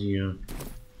 das waren die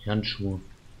Handschuhe.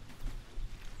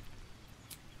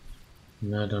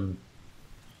 Na dann.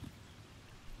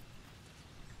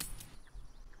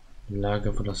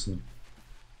 Lager verlassen.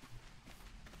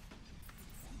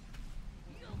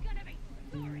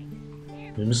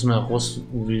 Wir müssen mal raus,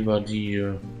 wie wir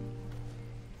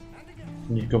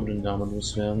die Goblin-Dame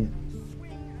loswerden.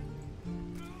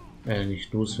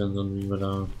 Nicht loswerden, sondern wie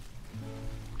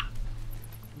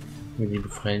wir die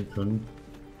befreien können.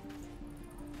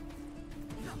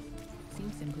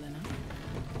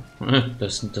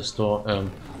 Das sind das Tor,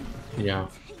 ja.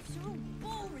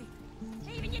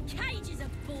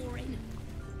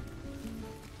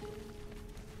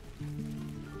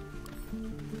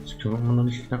 Das können wir immer noch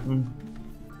nicht knacken.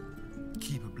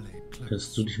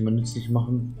 Kannst du dich mal nützlich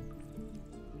machen?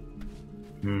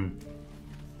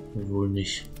 Wohl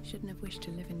nicht.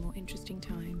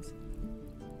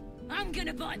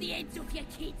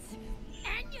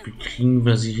 Wie kriegen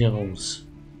wir sie hier raus?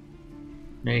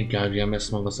 Na egal, wir haben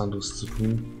erstmal was anderes zu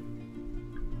tun.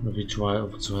 Ein Ritual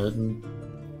aufzuhalten.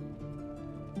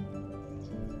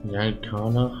 Ja,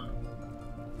 Karlach.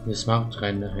 Das macht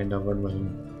rein, da wollen wir hin.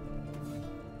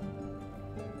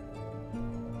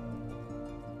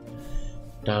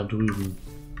 Da drüben.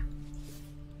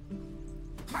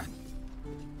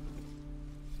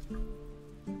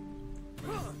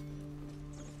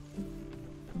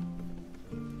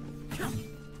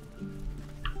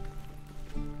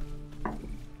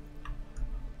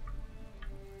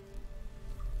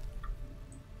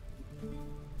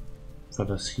 War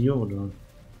das hier oder?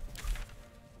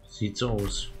 Sieht so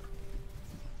aus.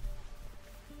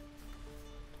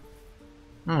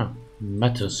 Ah,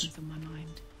 Mattes.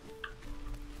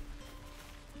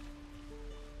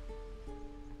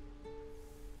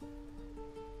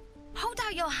 Hold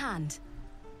out your hand.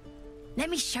 Let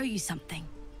me show you something.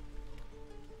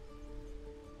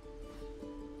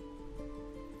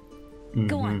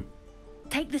 Go on.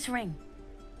 Take this ring.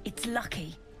 It's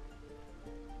lucky.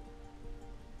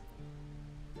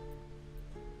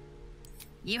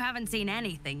 You haven't seen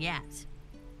anything yet.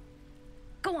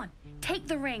 Go on, take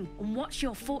the ring and watch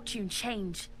your fortune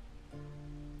change.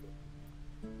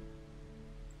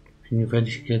 Die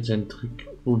Fertigkeit seinen Trick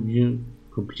kopieren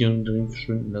und drin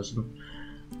verschwinden lassen.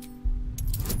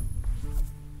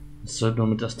 Das sollten wir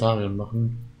mit Astarion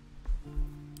machen.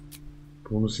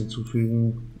 Bonus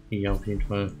hinzufügen. Ja, auf jeden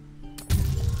Fall.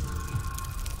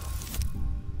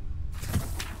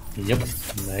 Ja,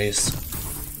 nice.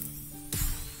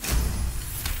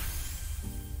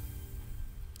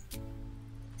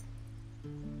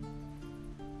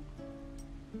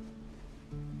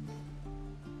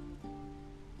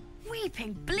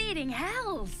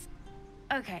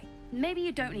 maybe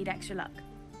you don't need extra luck.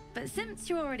 But since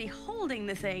you're already holding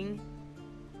the thing,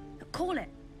 call it.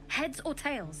 Heads or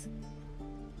tails.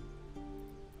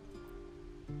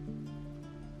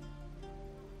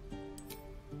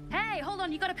 Hey, hold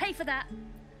on, you gotta pay for that.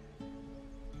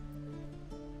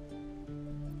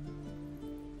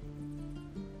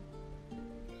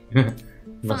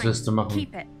 Was willst du machen?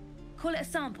 Keep it. Call it a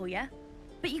sample, yeah?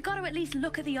 But you gotta at least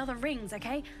look at the other rings,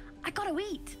 okay? I gotta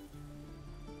eat.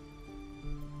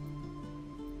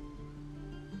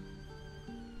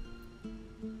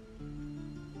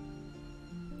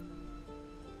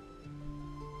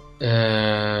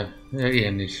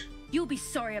 Eher nicht. You'll be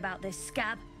sorry about this,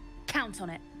 Scab. Count on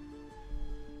it.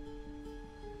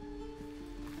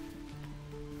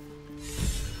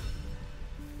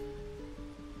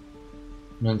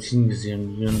 Mein Team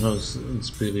gesehen, wir haben uns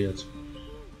inspiriert.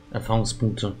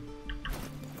 Erfahrungspunkte.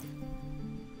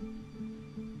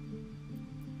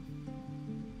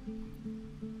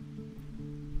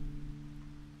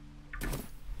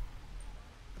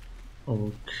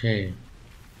 Okay.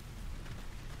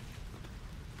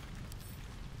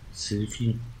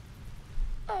 Selfie.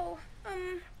 Oh,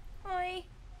 I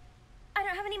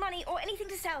don't have any money or anything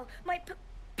to sell. My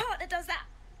partner does that.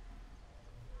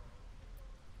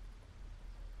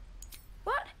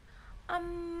 What?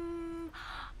 I'm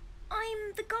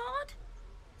the guard.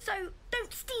 So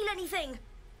don't steal anything.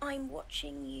 I'm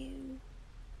watching you.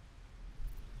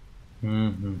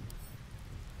 Mhm.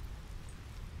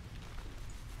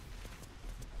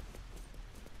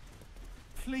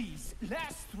 Please, let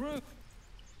us through.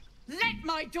 Let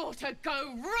my daughter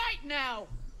go right now!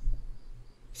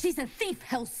 She's a thief,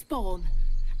 hell spawn.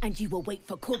 And you will wait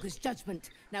for Korga's judgment.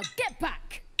 Now get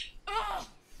back! Oh,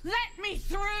 let me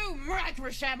through,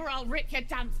 Mragrashem, or I'll rip your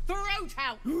damn throat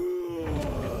out!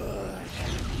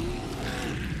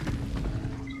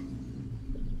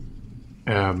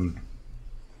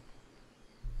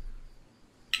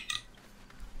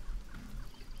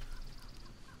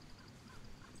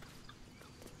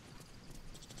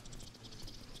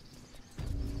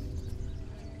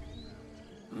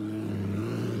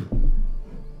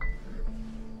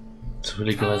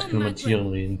 Zufälligerweise können wir mit Tieren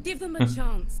reden. Give them a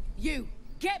chance. You,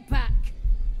 get back!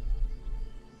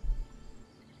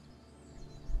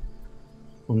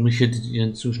 Und mich hättet ihr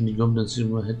inzwischen die Goblins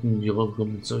hätten die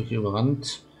Goblins euch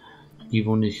überrannt. Die,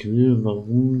 wo ich will.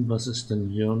 Warum? Was ist denn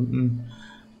hier unten?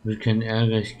 Will keinen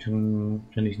Ärger.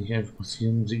 Kann ich nicht einfach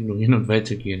passieren. Sie ignorieren und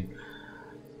weitergehen.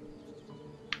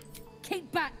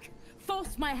 Keep back!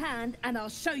 Force my hand and I'll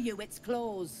show you its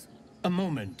claws. A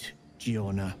moment,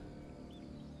 Giona.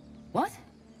 What?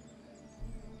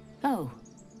 Oh,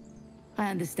 I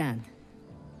understand.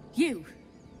 You.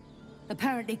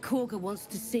 Apparently Korga wants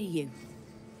to see you.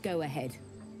 Go ahead.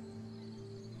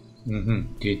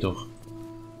 Mhm, geht doch.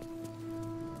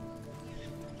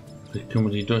 Vielleicht können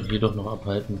wir die hier doch noch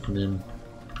abhalten von dem.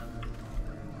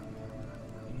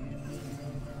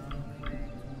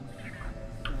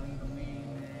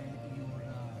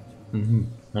 Mhm,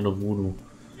 hallo Voodoo.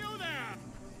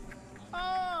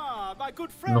 My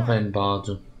good friend. Noch ein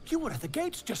Bade. You were at the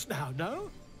gates just now, no?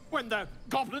 When the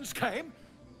goblins came?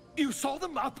 You saw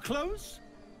them up close?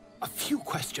 A few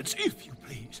questions, if you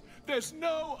please. There's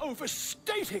no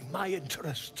overstating my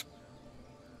interest.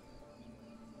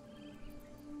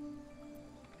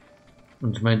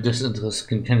 Und mein Desinteresse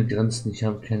kennt keine Grenzen. Ich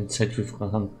habe keine Zeit für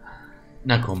Fragen.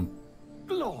 Na komm.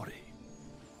 Glory.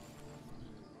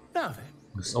 Now then.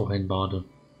 Das ist auch ein Bade.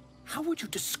 How would you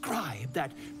describe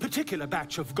that particular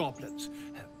batch of goblins?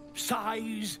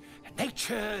 Size,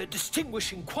 nature,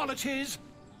 distinguishing qualities?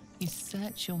 You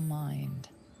search your mind,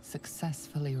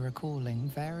 successfully recalling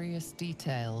various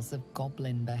details of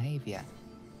goblin behavior.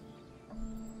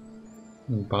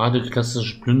 Ein Bade,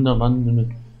 klassische Plünderbande mit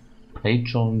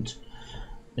Pager und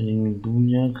einigen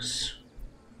Bujaks.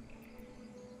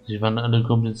 Sie waren alle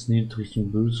Goblins niedrig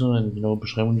und böse. Eine genaue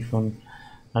Beschreibung davon.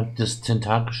 Habt das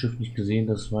Tentakelschiff nicht gesehen?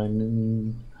 Das war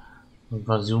ein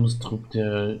Invasionstrupp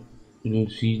der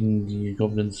Elfiden. Die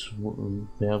Goblins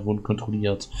wurden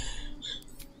kontrolliert.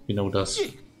 Genau das.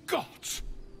 Ye gods!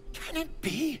 Can it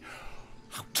be?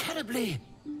 How terribly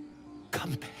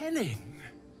compelling!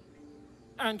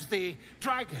 And the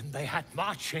dragon they had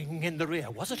marching in the rear,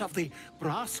 was it of the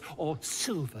brass or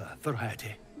silver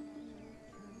variety?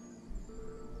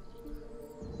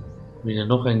 Wieder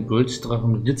noch ein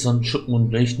Golddrachen mit glitzernden Schuppen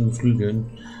und leuchtenden Flügeln.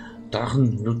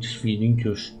 Drachen wirklich wie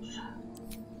Linkisch.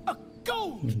 A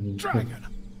gold dragon!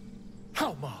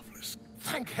 How marvelous!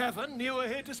 Thank heaven you were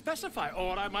here to specify,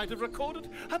 or I might have recorded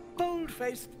a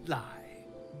bold-faced lie.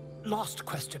 Last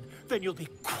question, then you'll be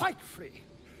quite free.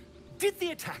 Did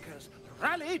the attackers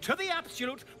rally to the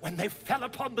absolute when they fell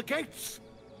upon the gates.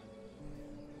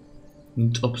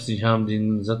 Und ob sie haben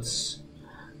den Satz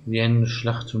wie eine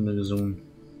Schlachthunde gesungen.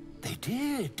 They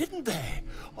did, didn't they?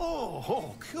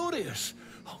 Oh, curious.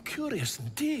 Oh, curious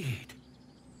indeed.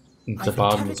 Und der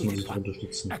Baden muss man sich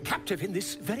unterstützen. A captive in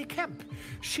this very camp.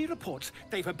 She reports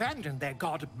they've abandoned their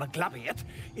god Maglabiet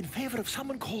in favor of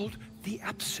someone called the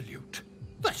Absolute.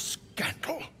 The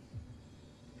scandal.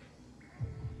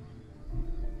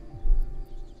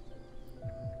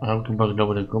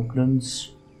 Glaube der Goblins.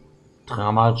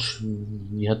 Dramatisch,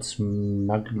 wie hat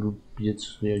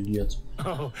Maglabiet reagiert?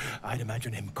 Oh, I'd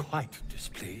imagine him quite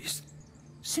displeased.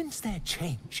 Since their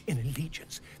change in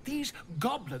allegiance, these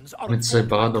goblins are mit zwei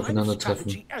Baden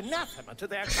aufeinandertreffen. Anathema to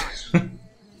their kind.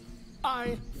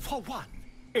 I, for one,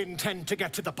 intend to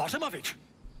get to the bottom of it.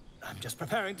 I'm just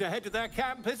preparing to head to their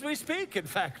camp as we speak, in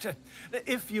fact.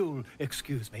 If you'll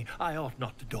excuse me, I ought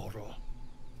not to dawdle.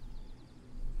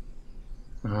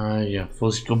 Ah ja,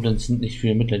 Vorsicht, Goblins sind nicht für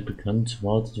ihr Mitleid bekannt.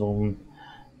 Wartet, warum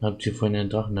habt ihr vorhin einen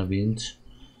Drachen erwähnt?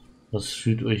 Was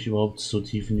führt euch überhaupt so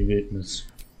tief in die Wildnis?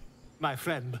 My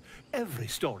friend, every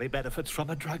story benefits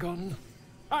from a dragon.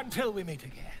 Until we meet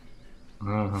again.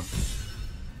 Aha.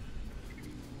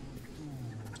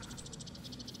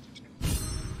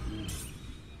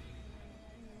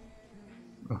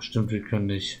 Ach stimmt, wir können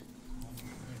nicht.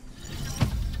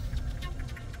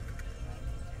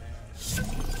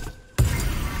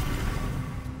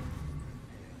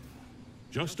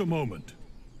 Just a moment.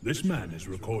 This man is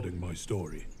recording my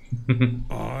story.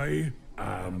 I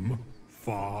am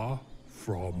far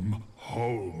from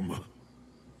home.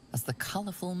 As the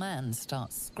colourful man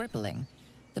starts scribbling,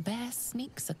 the bear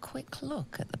sneaks a quick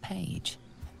look at the page.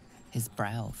 His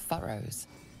brow furrows.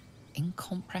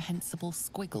 Incomprehensible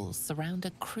squiggles surround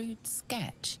a crude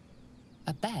sketch.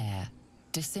 A bear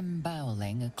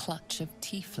disemboweling a clutch of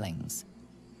tieflings.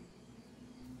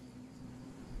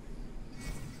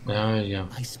 Ja.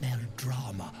 I smell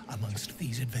drama amongst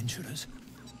these adventurers.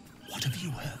 What have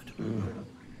you heard?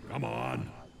 Come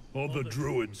on. All the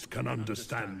druids can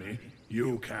understand me.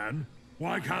 You can.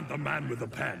 Why can't the man with the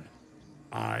pen?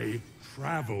 I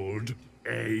traveled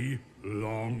a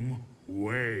long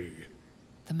way.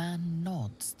 The man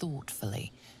nods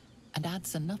thoughtfully and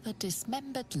adds another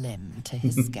dismembered limb to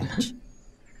his sketch.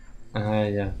 Ah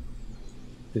ja.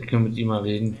 Wir können mit ihm mal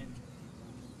reden.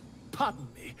 Pardon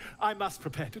me, I must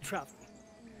prepare to travel.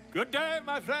 Good day,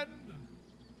 my friend.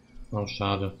 Oh,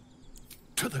 schade.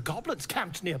 To the goblins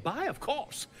camped nearby, of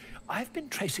course. I've been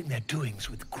tracing their doings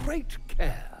with great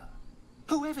care.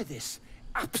 Whoever this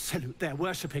absolute they're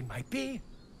worshipping might be,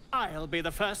 I'll be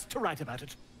the first to write about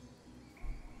it.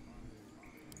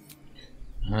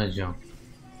 Ah ja.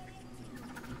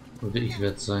 Oder ich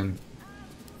werde sein.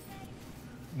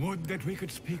 Would that we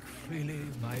could speak freely,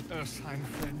 my Ursine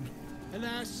friend.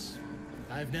 Alas,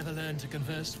 I've never learned to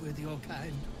converse with your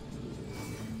kind.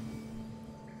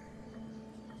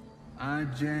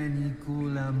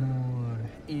 Ageniculamur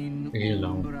in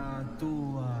umbra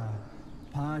tua,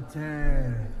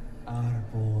 pater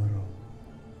arboro.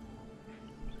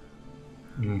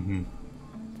 Mhm.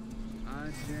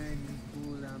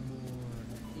 Ageniculamur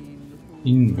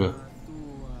Inve.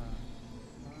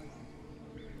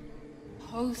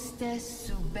 Hostes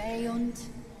subeunt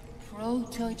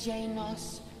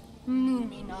protogenos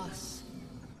muninos.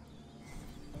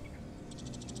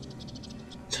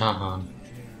 Tahan.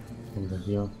 Oder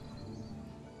hier.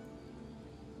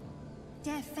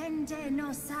 Defende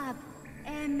nos ab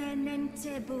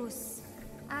eminentibus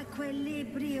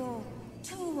equilibrio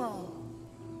tuo.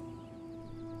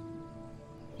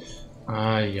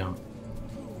 Ah ja.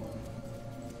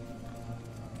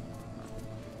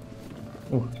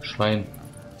 Oh, Schwein.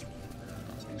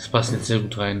 Das passt jetzt sehr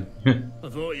gut rein. I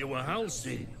thought you were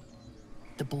Halsey.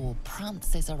 The boar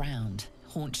prances around,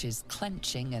 haunches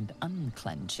clenching and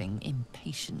unclenching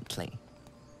impatiently.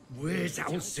 Where's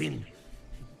Halsey?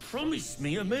 Promise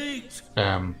me a mate.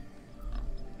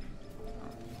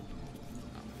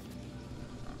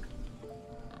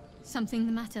 Something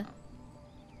the matter?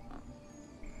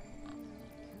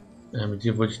 Mit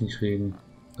dir wollte ich nicht reden,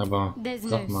 aber There's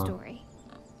sag no mal. story.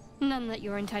 None that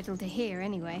you're entitled to hear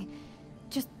anyway.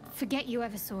 Just forget you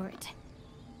ever saw it.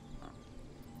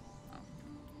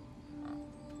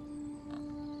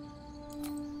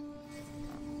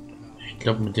 Ich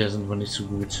glaube, mit der sind wir nicht so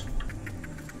gut.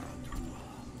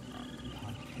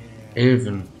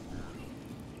 Elfen.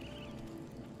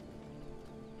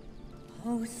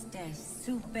 Hostes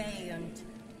subeunt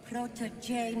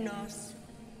protogenos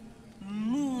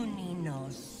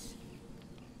muninos.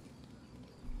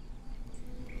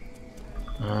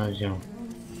 Ah ja.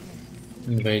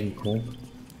 Ein Regenko.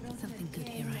 Something good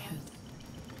here, I hope.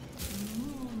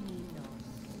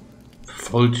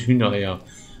 Verfault Hühnereier.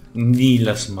 Nie,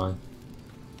 lass mal.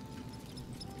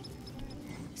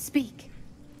 Speak.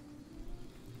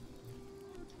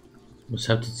 Was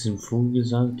habt ihr zum Vogel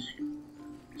gesagt?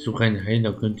 Suche einen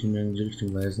Heiler, könnt ihr mir in die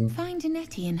Richtung weisen? Find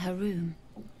Nettie in her room.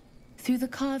 Through the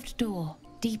carved door,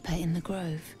 deeper in the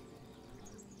grove.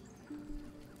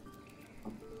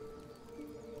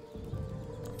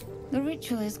 The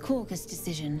ritual is Korga's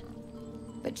decision,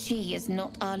 but she is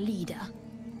not our leader.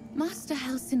 Master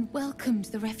Halsin welcomed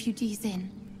the refugees in.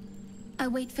 I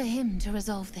wait for him to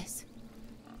resolve this.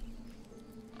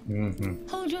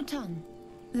 Hold your tongue.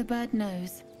 The bird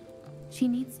knows. She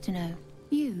needs to know.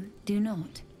 You do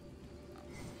not.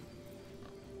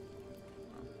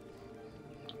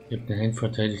 Ihr habt den Hein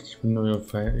verteidigt, ich bin euer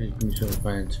Feind, ich bin nicht euer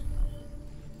Feind.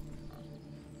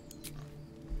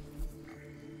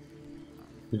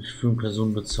 Will ich für eine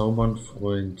Person bezaubern,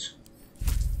 Freund.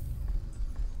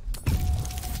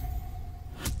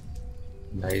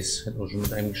 Nice, hat auch schon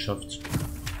mit einem geschafft.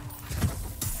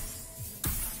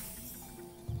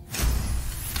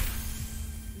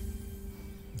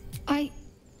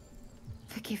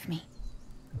 Forgive me.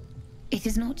 It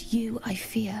is not you I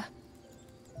fear.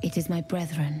 It is my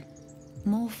brethren.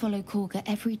 More follow Korga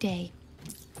every day.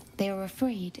 They are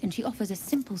afraid, and she offers a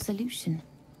simple solution.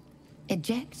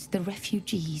 Eject the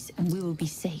refugees, and we will be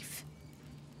safe.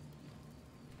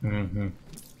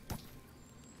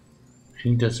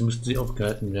 Klingt, das müsste sie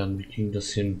aufgehalten werden. Wie kriegen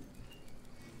das hin?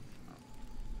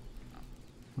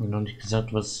 Und noch nicht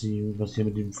gesagt, was ihr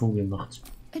mit dem Vogel macht.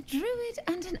 A druid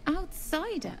and an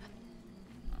outsider.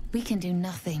 We can do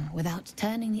nothing without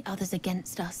turning the others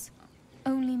against us.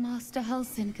 Only Master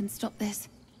Halsin can stop this.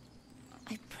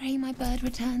 I pray my bird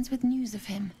returns with news of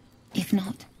him. If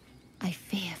not, I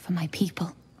fear for my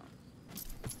people.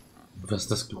 Was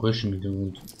ist das Geräusch im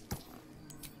Hintergrund?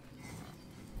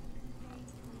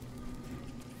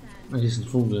 Ah, hier ist ein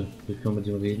Vogel. Wir können mit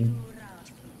ihm reden.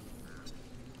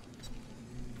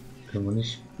 Können wir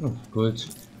nicht. Oh, Gold.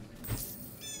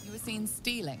 You were seen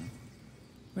stealing.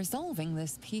 Resolving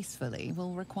this peacefully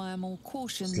will require more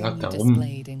caution than you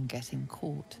displayed in getting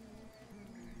caught.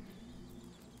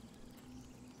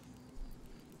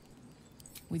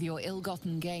 With your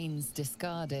ill-gotten gains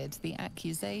discarded, the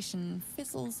accusation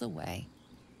fizzles away.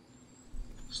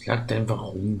 Es lag einfach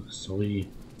rum, sorry.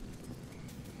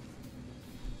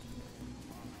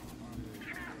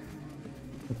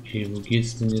 Okay, wo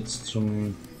geht's denn jetzt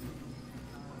zum...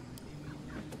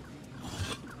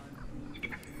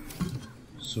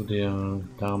 zu der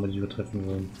Dame, die wir treffen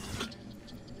wollen?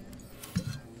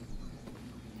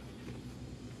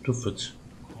 Duffet.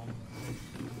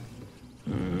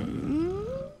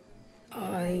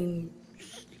 I'm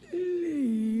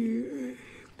sleeping.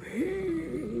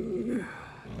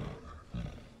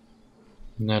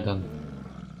 Na dann.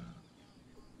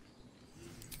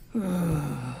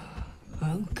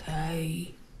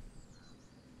 Okay.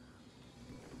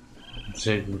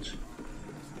 Sehr gut.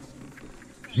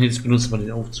 Jetzt benutzt man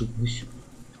den Aufzug nicht.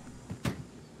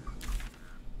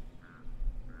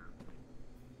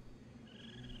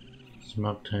 Das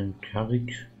mag kein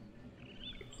Karik.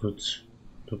 Wird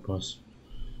Topas.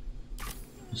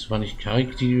 Das war nicht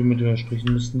Karik, die wir mit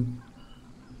sprechen müssten.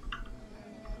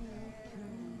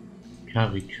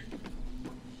 Karik.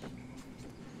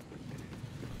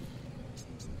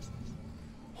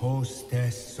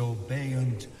 Hostes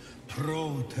obeunt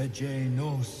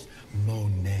protegenos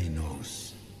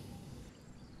monenos.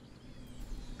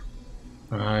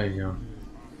 Ah ja.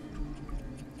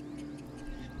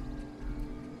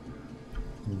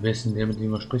 Wer ist denn der, mit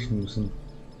dem wir sprechen müssen?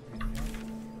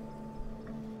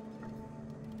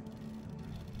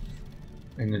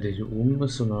 Einer, der hier oben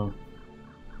ist, oder?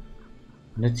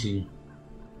 Nettie.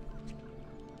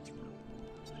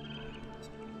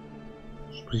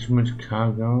 Sprich mit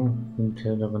Kaga und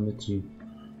Taylor Nettie.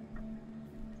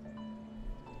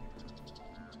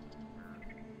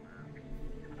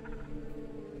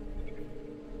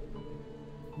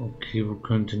 Okay, wo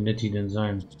könnte Nettie denn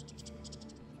sein?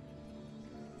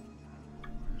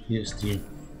 Hier ist die.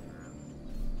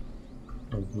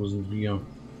 Und wo sind wir?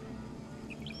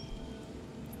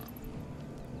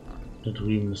 Da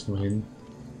drüben müssen wir hin.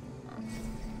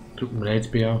 Tut mir leid,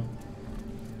 Bär.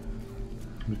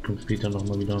 Wir kommen später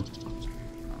nochmal wieder.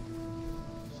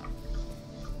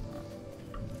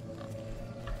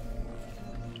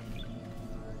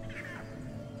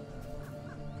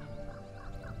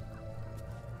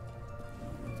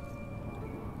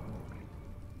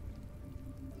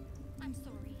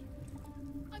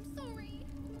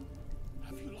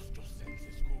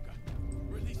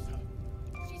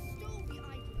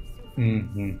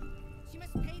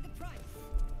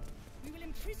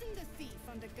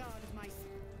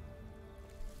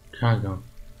 Kaga.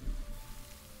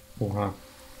 Oha.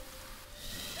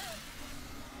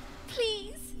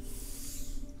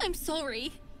 Please. I'm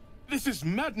sorry. This is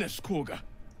madness, Korga.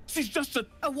 She's just a...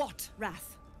 A what,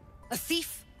 Wrath? A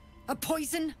thief? A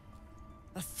poison?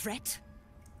 A threat?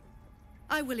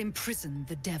 I will imprison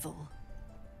the devil.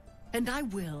 And I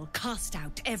will cast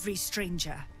out every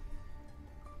stranger.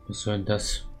 Was war denn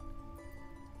das?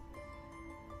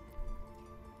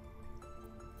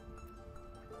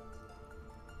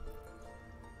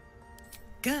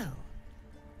 Girl?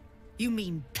 You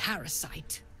mean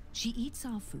parasite? She eats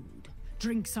our food,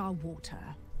 drinks our water,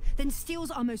 then steals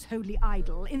our most holy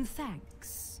idol in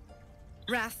thanks.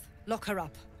 Wrath, lock her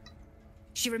up.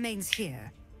 She remains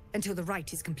here until the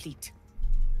rite is complete.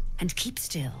 And keep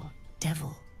still,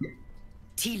 devil.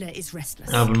 Tila is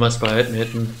restless. Aber wenn wir es behalten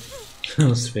hätten,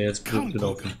 das wäre jetzt blöd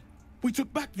gelaufen. We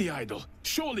took back the idol.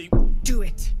 Surely. Do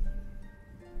it.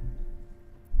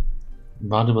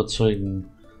 Bade überzeugen.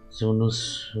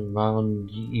 Sonus waren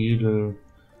die edel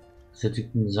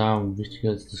gesättigten Samen.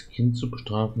 Wichtiger als das Kind zu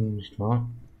bestrafen, nicht wahr?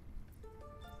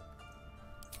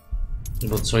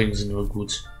 Überzeugen sind wir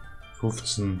gut.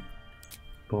 15.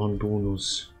 Brauchen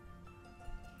Bonus.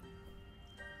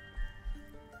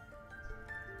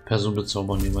 Person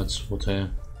bezaubern niemals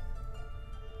Vorteil.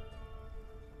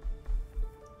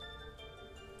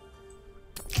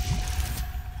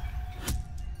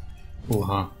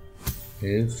 Oha.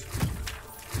 11.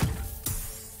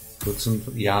 14.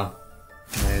 Ja.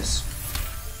 Nice.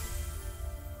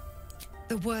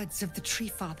 The words of the Tree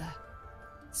Father,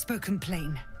 spoken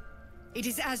plain. It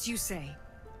is as you say.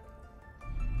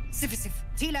 Sifisif,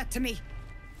 Tila, to me.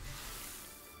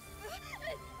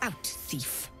 Out,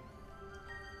 thief.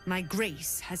 My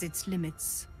grace has its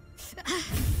limits.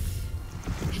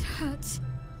 It hurts.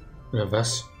 Ja,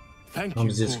 was? Thank Haben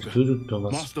you, sie jetzt Korga. getötet oder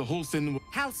was? Master Halsin.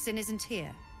 Halsin isn't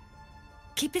here.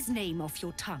 Keep his name off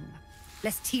your tongue,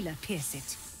 lest Tila pierce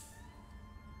it.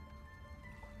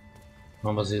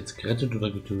 Haben wir sie jetzt gerettet oder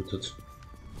getötet?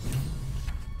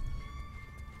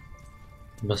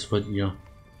 Was wollt ihr?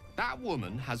 That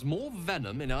woman has more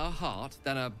venom in her heart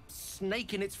than a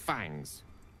snake in its fangs.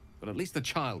 But at least the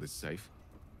child is safe.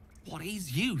 What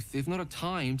is youth if not a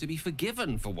time to be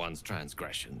forgiven for one's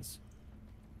transgressions?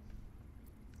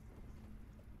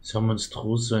 Sie haben uns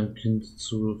Trost, sein Kind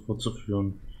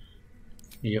vorzuführen.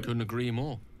 Yep. Couldn't agree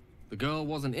more. The girl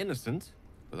wasn't innocent,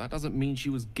 but that doesn't mean she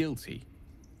was guilty.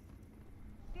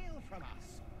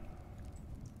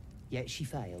 Yet she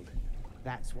failed.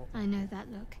 That's what... I know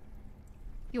that look.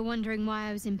 You're wondering why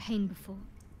I was in pain before.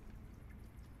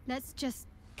 Let's just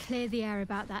clear the air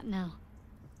about that now.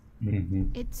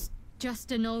 It's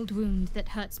just an old wound that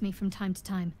hurts me from time to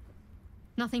time.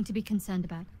 Nothing to be concerned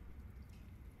about.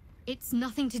 It's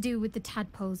nothing to do with the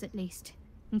tadpoles, at least,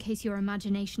 in case your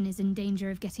imagination is in danger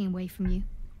of getting away from you.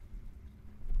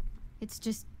 It's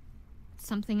just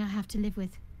something I have to live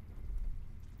with.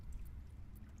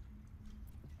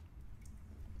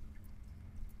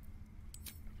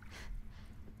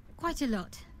 Quite a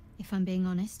lot, if I'm being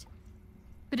honest.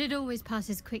 But it always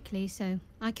passes quickly, so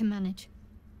I can manage.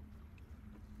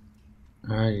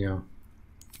 Ah, ja.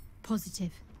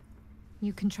 Positive.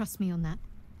 You can trust me on that.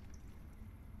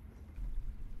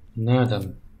 Na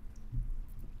dann.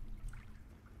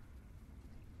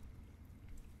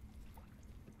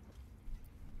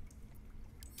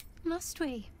 Must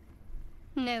we?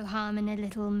 No harm in a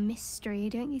little mystery,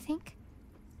 don't you think?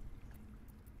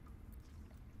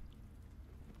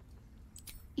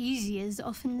 Easier is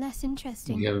often less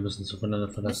interesting. Ja, wir müssen uns aufeinander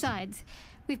verlassen. Besides,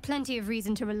 we've plenty of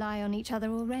reason to rely on each other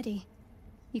already.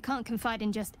 You can't confide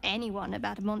in just anyone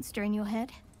about a monster in your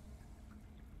head.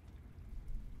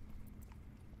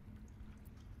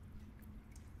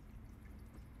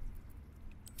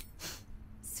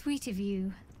 Sweet of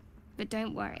you, but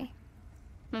don't worry.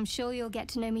 I'm sure you'll get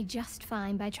to know me just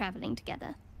fine by traveling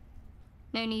together.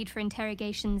 No need for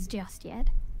interrogations just yet.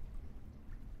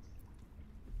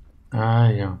 Ah,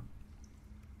 ja.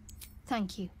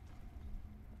 Thank you.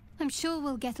 I'm sure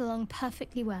we'll get along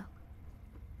perfectly well.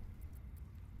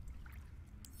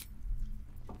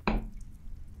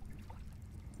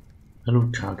 Hallo,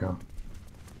 Kaga.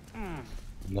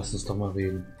 Lass uns doch mal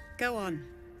reden. Go on.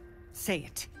 Say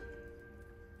it.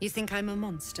 You think I'm a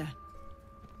monster?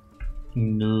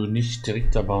 Nö, nicht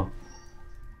direkt, aber...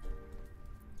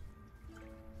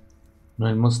 Nur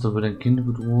ein Monster würde ein Kind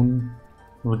bedrohen,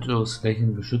 wird aus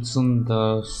Lächeln beschützen,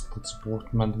 dazu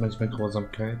braucht man manchmal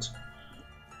Grausamkeit.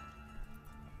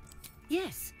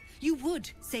 Yes, you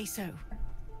would say so.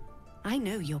 I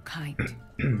know your kind.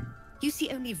 You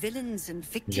see only villains and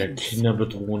victims. Ja, Kinder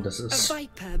bedrohen, das ist... A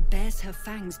viper bears her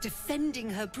fangs defending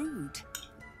her brood.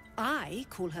 I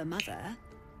call her mother.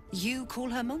 You call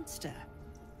her monster.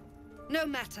 No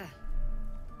matter.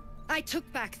 I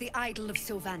took back the idol of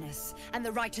Sylvanas, and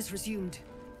the rite is resumed.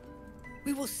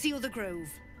 We will seal the grove,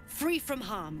 free from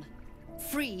harm,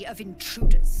 free of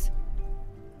intruders.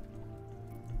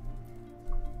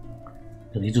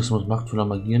 Der Ritus muss machtvoller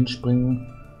Magie entspringen.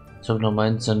 Zauberer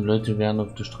meint, seine Leute werden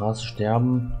auf der Straße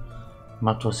sterben.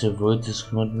 Macht, was ihr wollt, es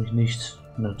kümmert mich nicht.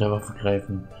 Nach der Waffe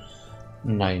greifen.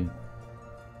 Nein.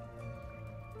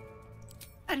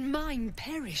 And mine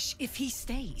perish if he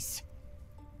stays.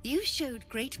 You showed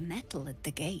great mettle at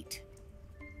the gate.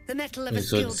 The mettle of a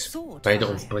skilled sword. Beide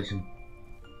aufbrechen.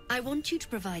 I want you to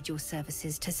provide your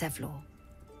services to Zevlor.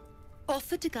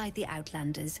 Offer to guide the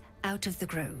Outlanders out of the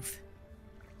grove.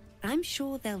 I'm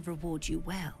sure they'll reward you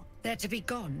well. They're to be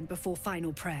gone before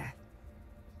final prayer.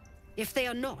 If they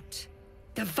are not,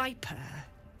 the Viper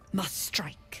must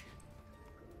strike.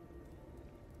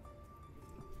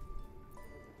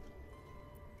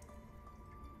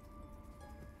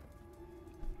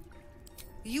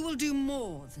 You will do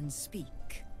more than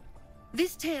speak.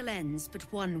 This tale ends but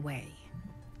one way.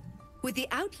 With the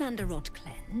Outlander rot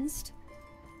cleansed,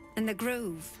 and the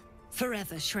grove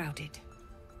forever shrouded.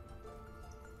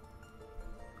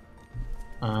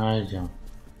 Ah, ja.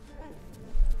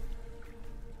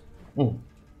 Oh.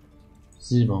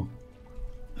 Silber.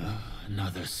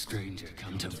 Another stranger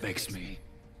come to vex me.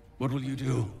 What will you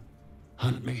do?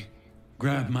 Hunt me?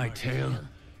 Grab my tail?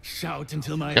 Shout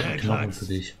until my head hurts? Für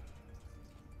dich.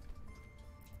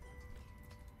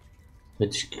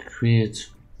 Wird dich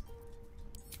gequält.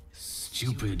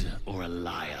 Stupid or a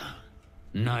liar.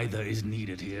 Neither is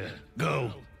needed here.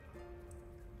 Go!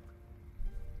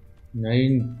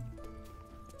 Nein.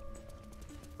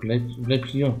 Bleib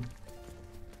hier.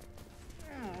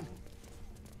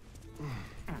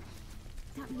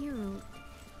 That mural,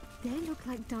 they look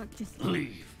like dark just...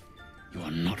 Leave. You are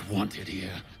not wanted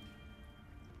here.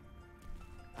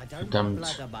 I don't want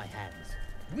blood on my hands.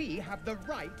 We have the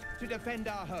right to defend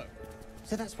our home.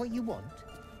 So that's what you want?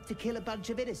 To kill a bunch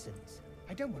of innocents?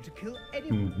 I don't want to kill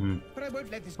anyone, but I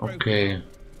won't let this grow. Okay.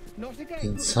 Not again.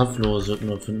 Den Zaflor sollten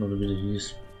wir finden, oder wie der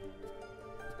hieß.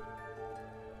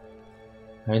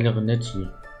 Heilere Nettie.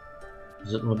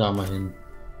 Sollten wir da mal hin.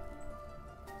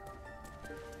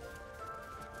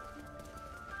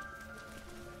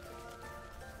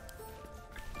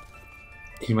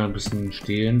 Die mal ein bisschen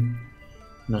stehlen.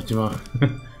 Nachdem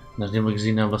wir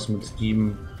gesehen haben, was mit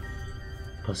Dieben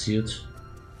passiert.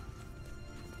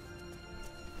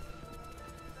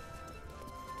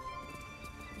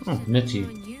 Oh, Nettie.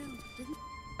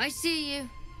 I see you.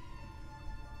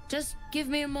 Just give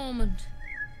me a moment.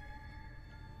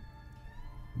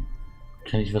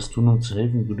 Kann ich was tun, um zu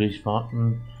helfen? Würde ich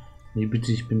warten? Nee,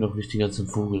 bitte, ich bin doch wichtiger als ein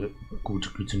Vogel.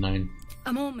 Gut, bitte nein.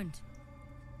 A moment.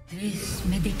 This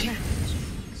medicat.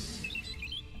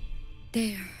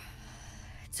 There.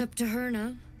 It's up to her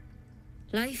now.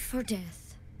 Life or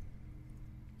death.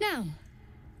 Now,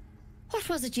 what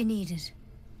was it you needed?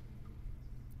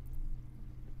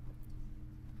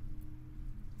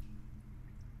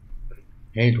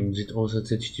 Heilung sieht aus, als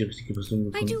hätte ich die richtige Person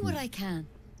I do gefunden. what I can.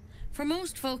 For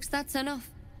most folks, that's enough.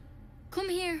 Come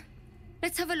here.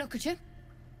 Let's have a look at you.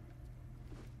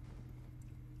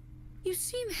 You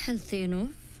seem healthy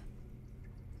enough.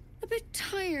 A bit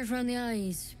tired around the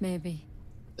eyes, maybe.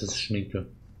 Das ist Schminke.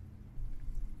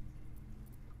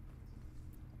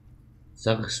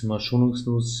 Sag es mal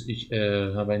schonungslos, ich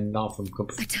habe einen Narr im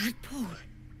Kopf. A tadpole.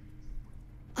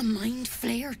 A mind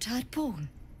flayer tadpole.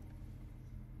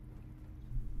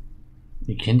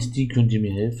 Ihr kennt die, könnt ihr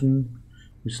mir helfen?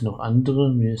 Ist noch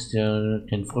andere? Mir ist ja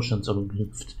kein Frosch ans Auge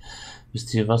gehüpft.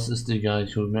 Wisst ihr was? Ist egal,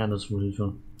 ich hole mir anderswo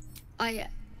Hilfe. I'll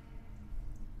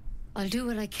do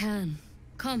what I can.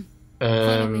 Come,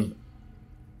 follow me.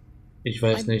 Ich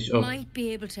weiß nicht, ob... Might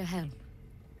be able to help.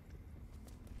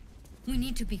 We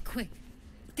need to be quick.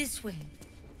 This way.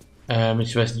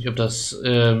 Ich weiß nicht, ob das... ob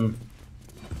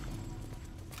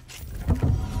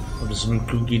das eine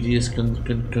kluge Idee ist. Könnt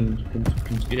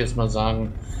ihr erstmal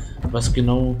sagen, was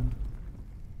genau...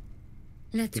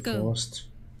 Let's go.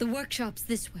 The workshop's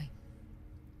this way.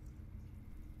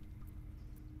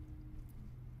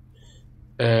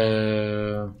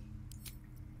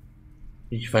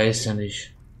 Ich weiß ja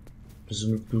nicht, ob das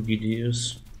eine kluge Idee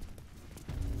ist.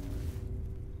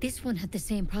 This one had the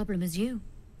same problem as you.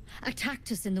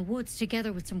 Attacked us in the woods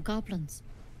together with some goblins.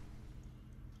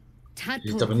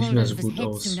 Tadpole Sieht aber nicht mehr so cornered gut his head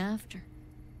aus. soon after.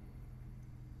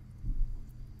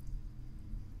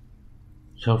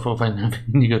 Ich hoffe auf eine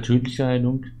weniger tödliche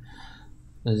Heilung.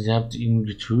 Also ihr habt ihn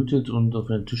getötet und auf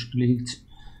einen Tisch gelegt.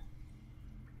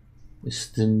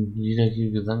 Ist denn jeder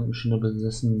hier Gedankenschinder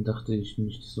besessen? Dachte ich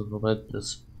nicht, so verwaltet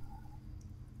ist.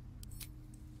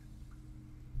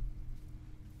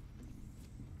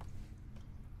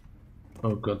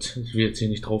 Oh Gott, ich will jetzt hier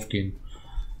nicht drauf gehen.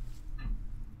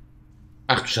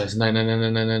 Ach du Scheiße, nein, nein, nein,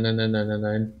 nein, nein, nein, nein, nein, nein,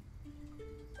 nein.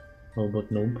 Oh Gott,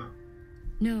 nope.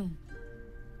 No.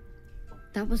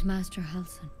 That was Master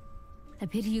Halsin. I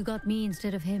pity you got me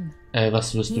instead of him.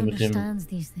 Was wirst du mit dem...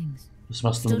 Was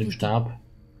machst du mit dem Stab?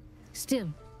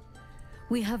 Still,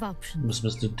 we have options. Was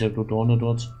bist du mit der Dorne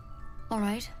dort?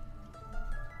 Alright.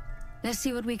 Let's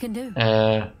see what we can do.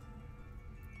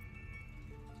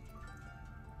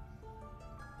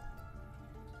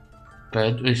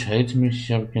 Ich halte mich,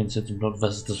 ich habe keinen Set im Blut.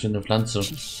 Was ist das für eine Pflanze?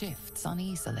 She shifts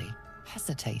uneasily,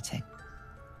 hesitating.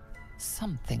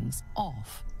 Something's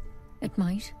off. It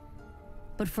might.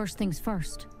 But first things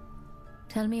first.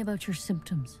 Tell me about your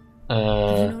symptoms.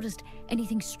 Have you noticed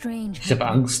anything strange? Ich habe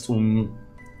Angst um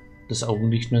das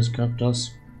Augenlicht meines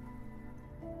Charakters.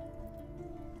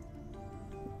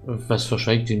 Was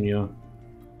verschweigt ihr mir?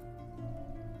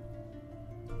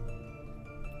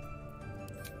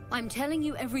 I'm telling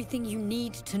you everything you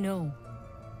need to know.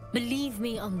 Believe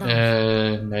me on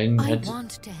that. Nein, I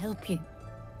want to help you.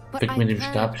 But weg mit dem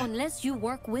Stab. Unless you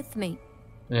work with me.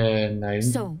 Nein.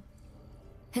 So,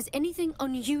 has anything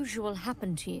unusual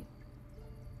happened to you?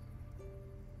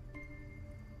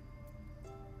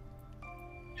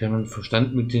 Ich kann meinen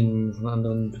Verstand mit den von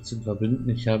anderen Witzen verbinden.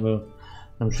 Ich habe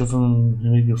am Schiff im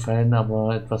Himmel gefallen,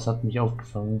 aber etwas hat mich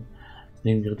aufgefangen.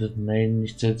 Deswegen gerettet. Nein,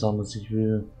 nichts Seltsames. Ich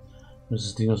will, dass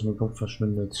das Ding aus meinem Kopf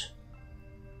verschwindet.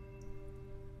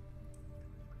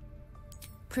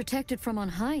 Protected from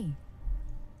on high.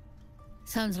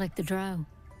 Sounds like the Drow.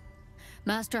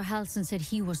 Master Halsin said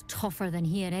he was tougher than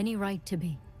he had any right to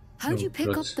be. How'd you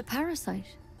pick up the parasite?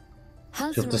 Ich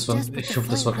hoffe,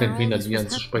 das war kein Fehler, die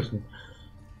anzusprechen.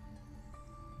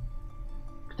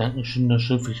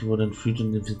 Gedankenschinder-Schiff, ich wurde entführt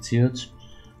und infiziert.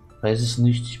 Weiß es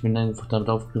nicht, ich bin einfach damit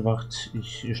aufgewacht.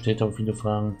 Ich stellte auch viele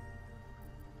Fragen.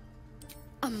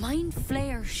 A mind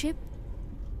flayer ship?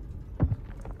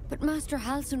 But Master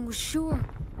Halsin was sure.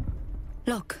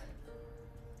 Look,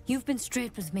 you've been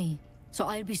straight with me, so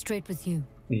I'll be straight with you.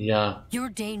 Ja. You're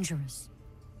dangerous.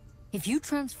 If you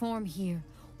transform here,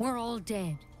 we're all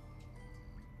dead.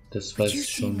 Das weiß you ich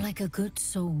schon. Seem like a good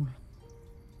soul.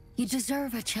 You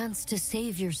deserve a chance to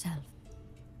save yourself.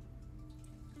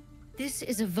 This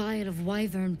is a vial of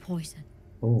wyvern poison.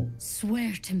 Oh.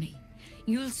 Swear to me,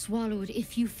 you'll swallow it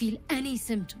if you feel any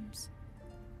symptoms.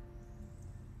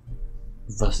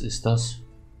 Was ist das?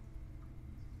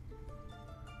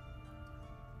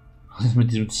 Was ist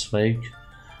mit diesem Zweig?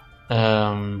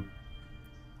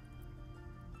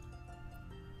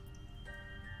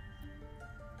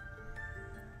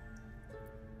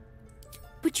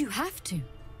 But you have to.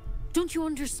 Don't you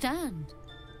understand?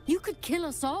 You could kill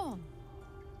us all.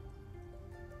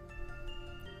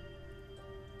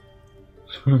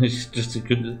 Ich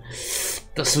dachte,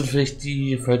 das wird vielleicht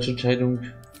die falsche Entscheidung.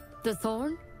 The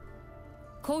thorn?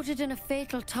 Coated in a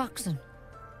fatal toxin.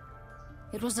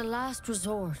 It was a last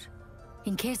resort,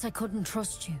 in case I couldn't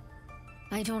trust you.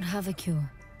 I don't have a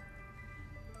cure.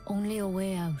 Only a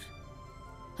way out.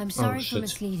 I'm sorry for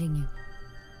misleading you,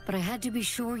 but I had to be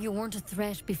sure you weren't a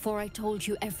threat before I told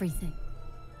you everything.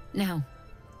 Now,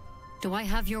 do I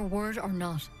have your word or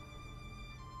not?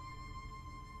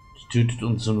 Die tötet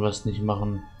uns und was nicht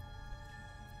machen.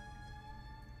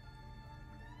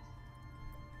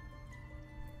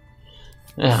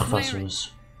 Ach, was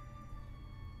los.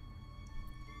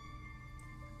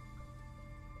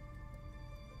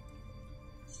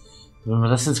 Wenn wir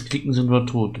das jetzt klicken, sind wir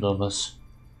tot, oder was?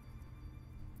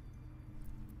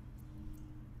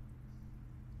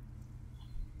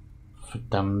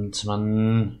 Verdammt,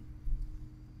 Mann.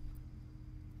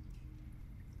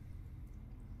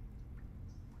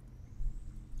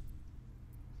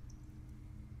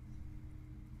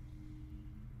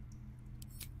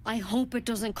 I hope it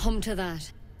doesn't come to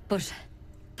that, but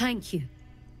thank you.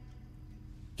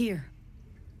 Here.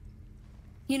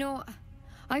 You know,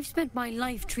 I've spent my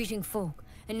life treating folk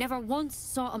and never once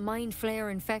saw a mind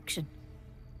flayer infection.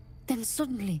 Then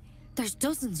suddenly, there's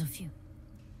dozens of you.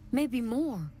 Maybe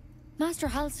more. Master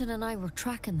Halsin and I were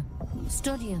tracking them,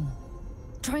 studying them,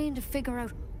 trying to figure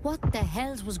out what the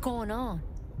hells was going on.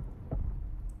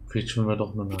 Vielleicht schon wir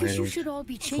doch mal eine Heilung,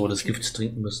 bevor wir das Gift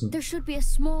trinken müssen. There should be a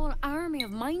small army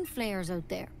of mind flayers out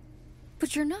there,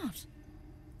 but you're not.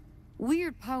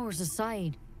 Weird powers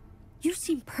aside, you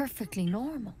seem perfectly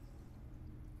normal.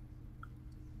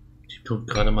 Die tut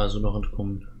gerade mal so noch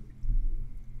entkommen.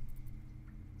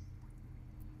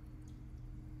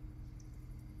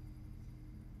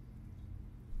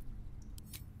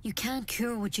 You can't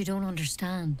cure what you don't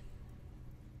understand.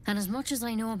 And as much as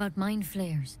I know about mind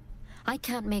flayers, I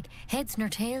can't make heads nor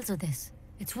tails of this.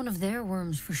 It's one of their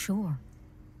worms for sure.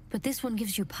 But this one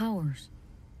gives you powers.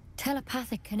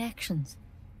 Telepathic connections.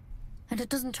 And it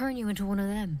doesn't turn you into one of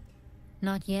them.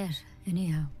 Not yet,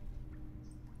 anyhow.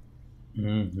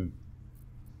 Mm-hmm.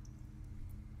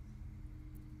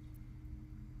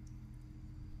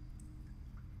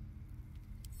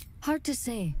 Hard to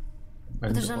say.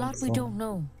 But there's a lot we don't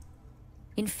know.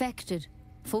 Infected,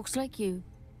 folks like you,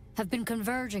 have been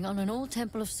converging on an old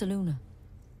temple of Selûne.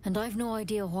 And I've no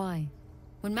idea why.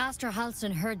 When Master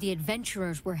Halsin heard the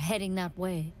adventurers were heading that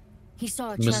way, he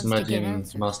saw a chance to get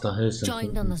answers,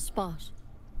 joined on the spot.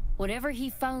 Whatever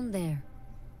he found there,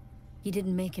 he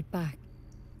didn't make it back.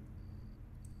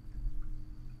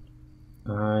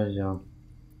 Yeah.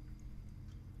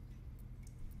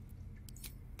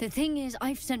 The thing is,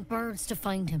 I've sent birds to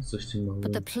find him,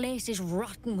 but the place is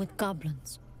rotten with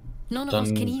goblins. None of us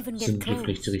can even get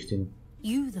close.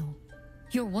 You, though,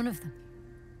 you're one of them.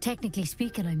 Technically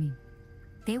speaking, I mean.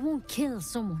 They won't kill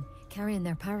someone carrying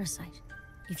their parasite.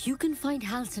 If you can find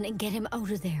Halsin and get him out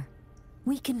of there,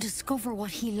 we can discover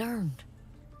what he learned.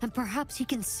 And perhaps he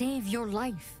can save your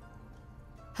life.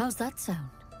 How's that sound?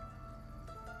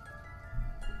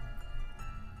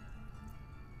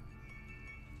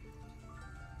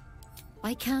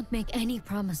 I can't make any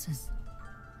promises.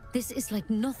 This is like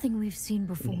nothing we've seen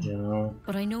before. Yeah.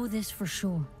 But I know this for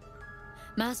sure.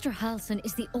 Master Halsin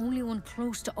is the only one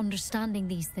close to understanding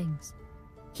these things.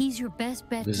 He's your best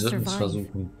bet to survive.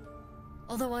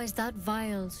 Otherwise, that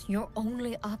vial's your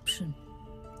only option.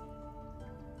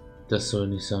 Das soll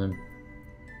nicht sein.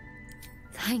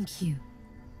 Thank you.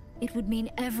 It would mean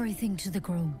everything to the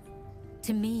Grove.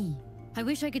 To me. I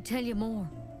wish I could tell you more.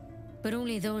 But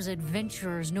only those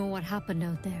adventurers know what happened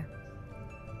out there.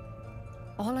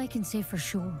 All I can say for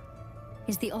sure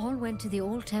is they all went to the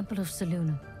old temple of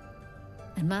Selûne.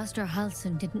 And Master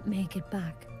Halsin didn't make it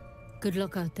back. Good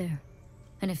luck out there.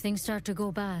 And if things start to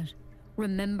go bad,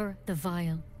 remember the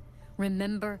vial.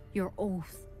 Remember your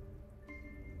oath.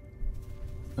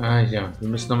 Ja, wir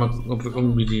müssen nochmal gucken, ob wir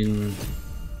irgendwie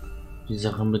die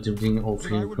Sache mit dem Ding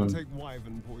aufheben können.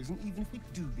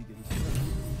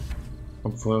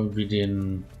 Ob wir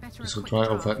irgendwie das Ritual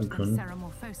aufhalten können.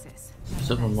 Das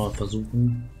sollten wir mal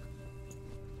versuchen.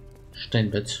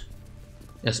 Steinbett.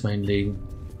 Erstmal hinlegen.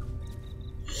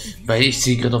 Weil ich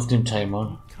sehe gerade auf dem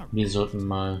Timer. Wir sollten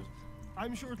mal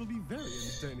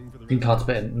den Part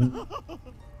beenden.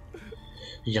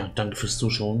 Ja, danke fürs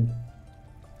Zuschauen.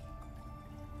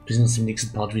 Wir sehen uns im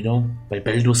nächsten Part wieder. Bei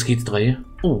Baldur's 3.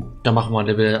 Oh, da machen wir ein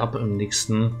Level ab im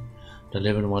nächsten. Da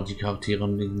leveln wir mal die Charaktere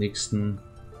im nächsten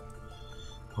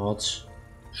Part.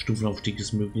 Stufenaufstieg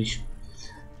ist möglich.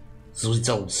 So sieht's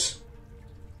aus.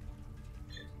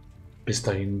 Bis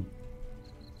dahin.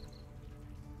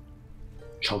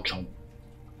 Ciao, ciao.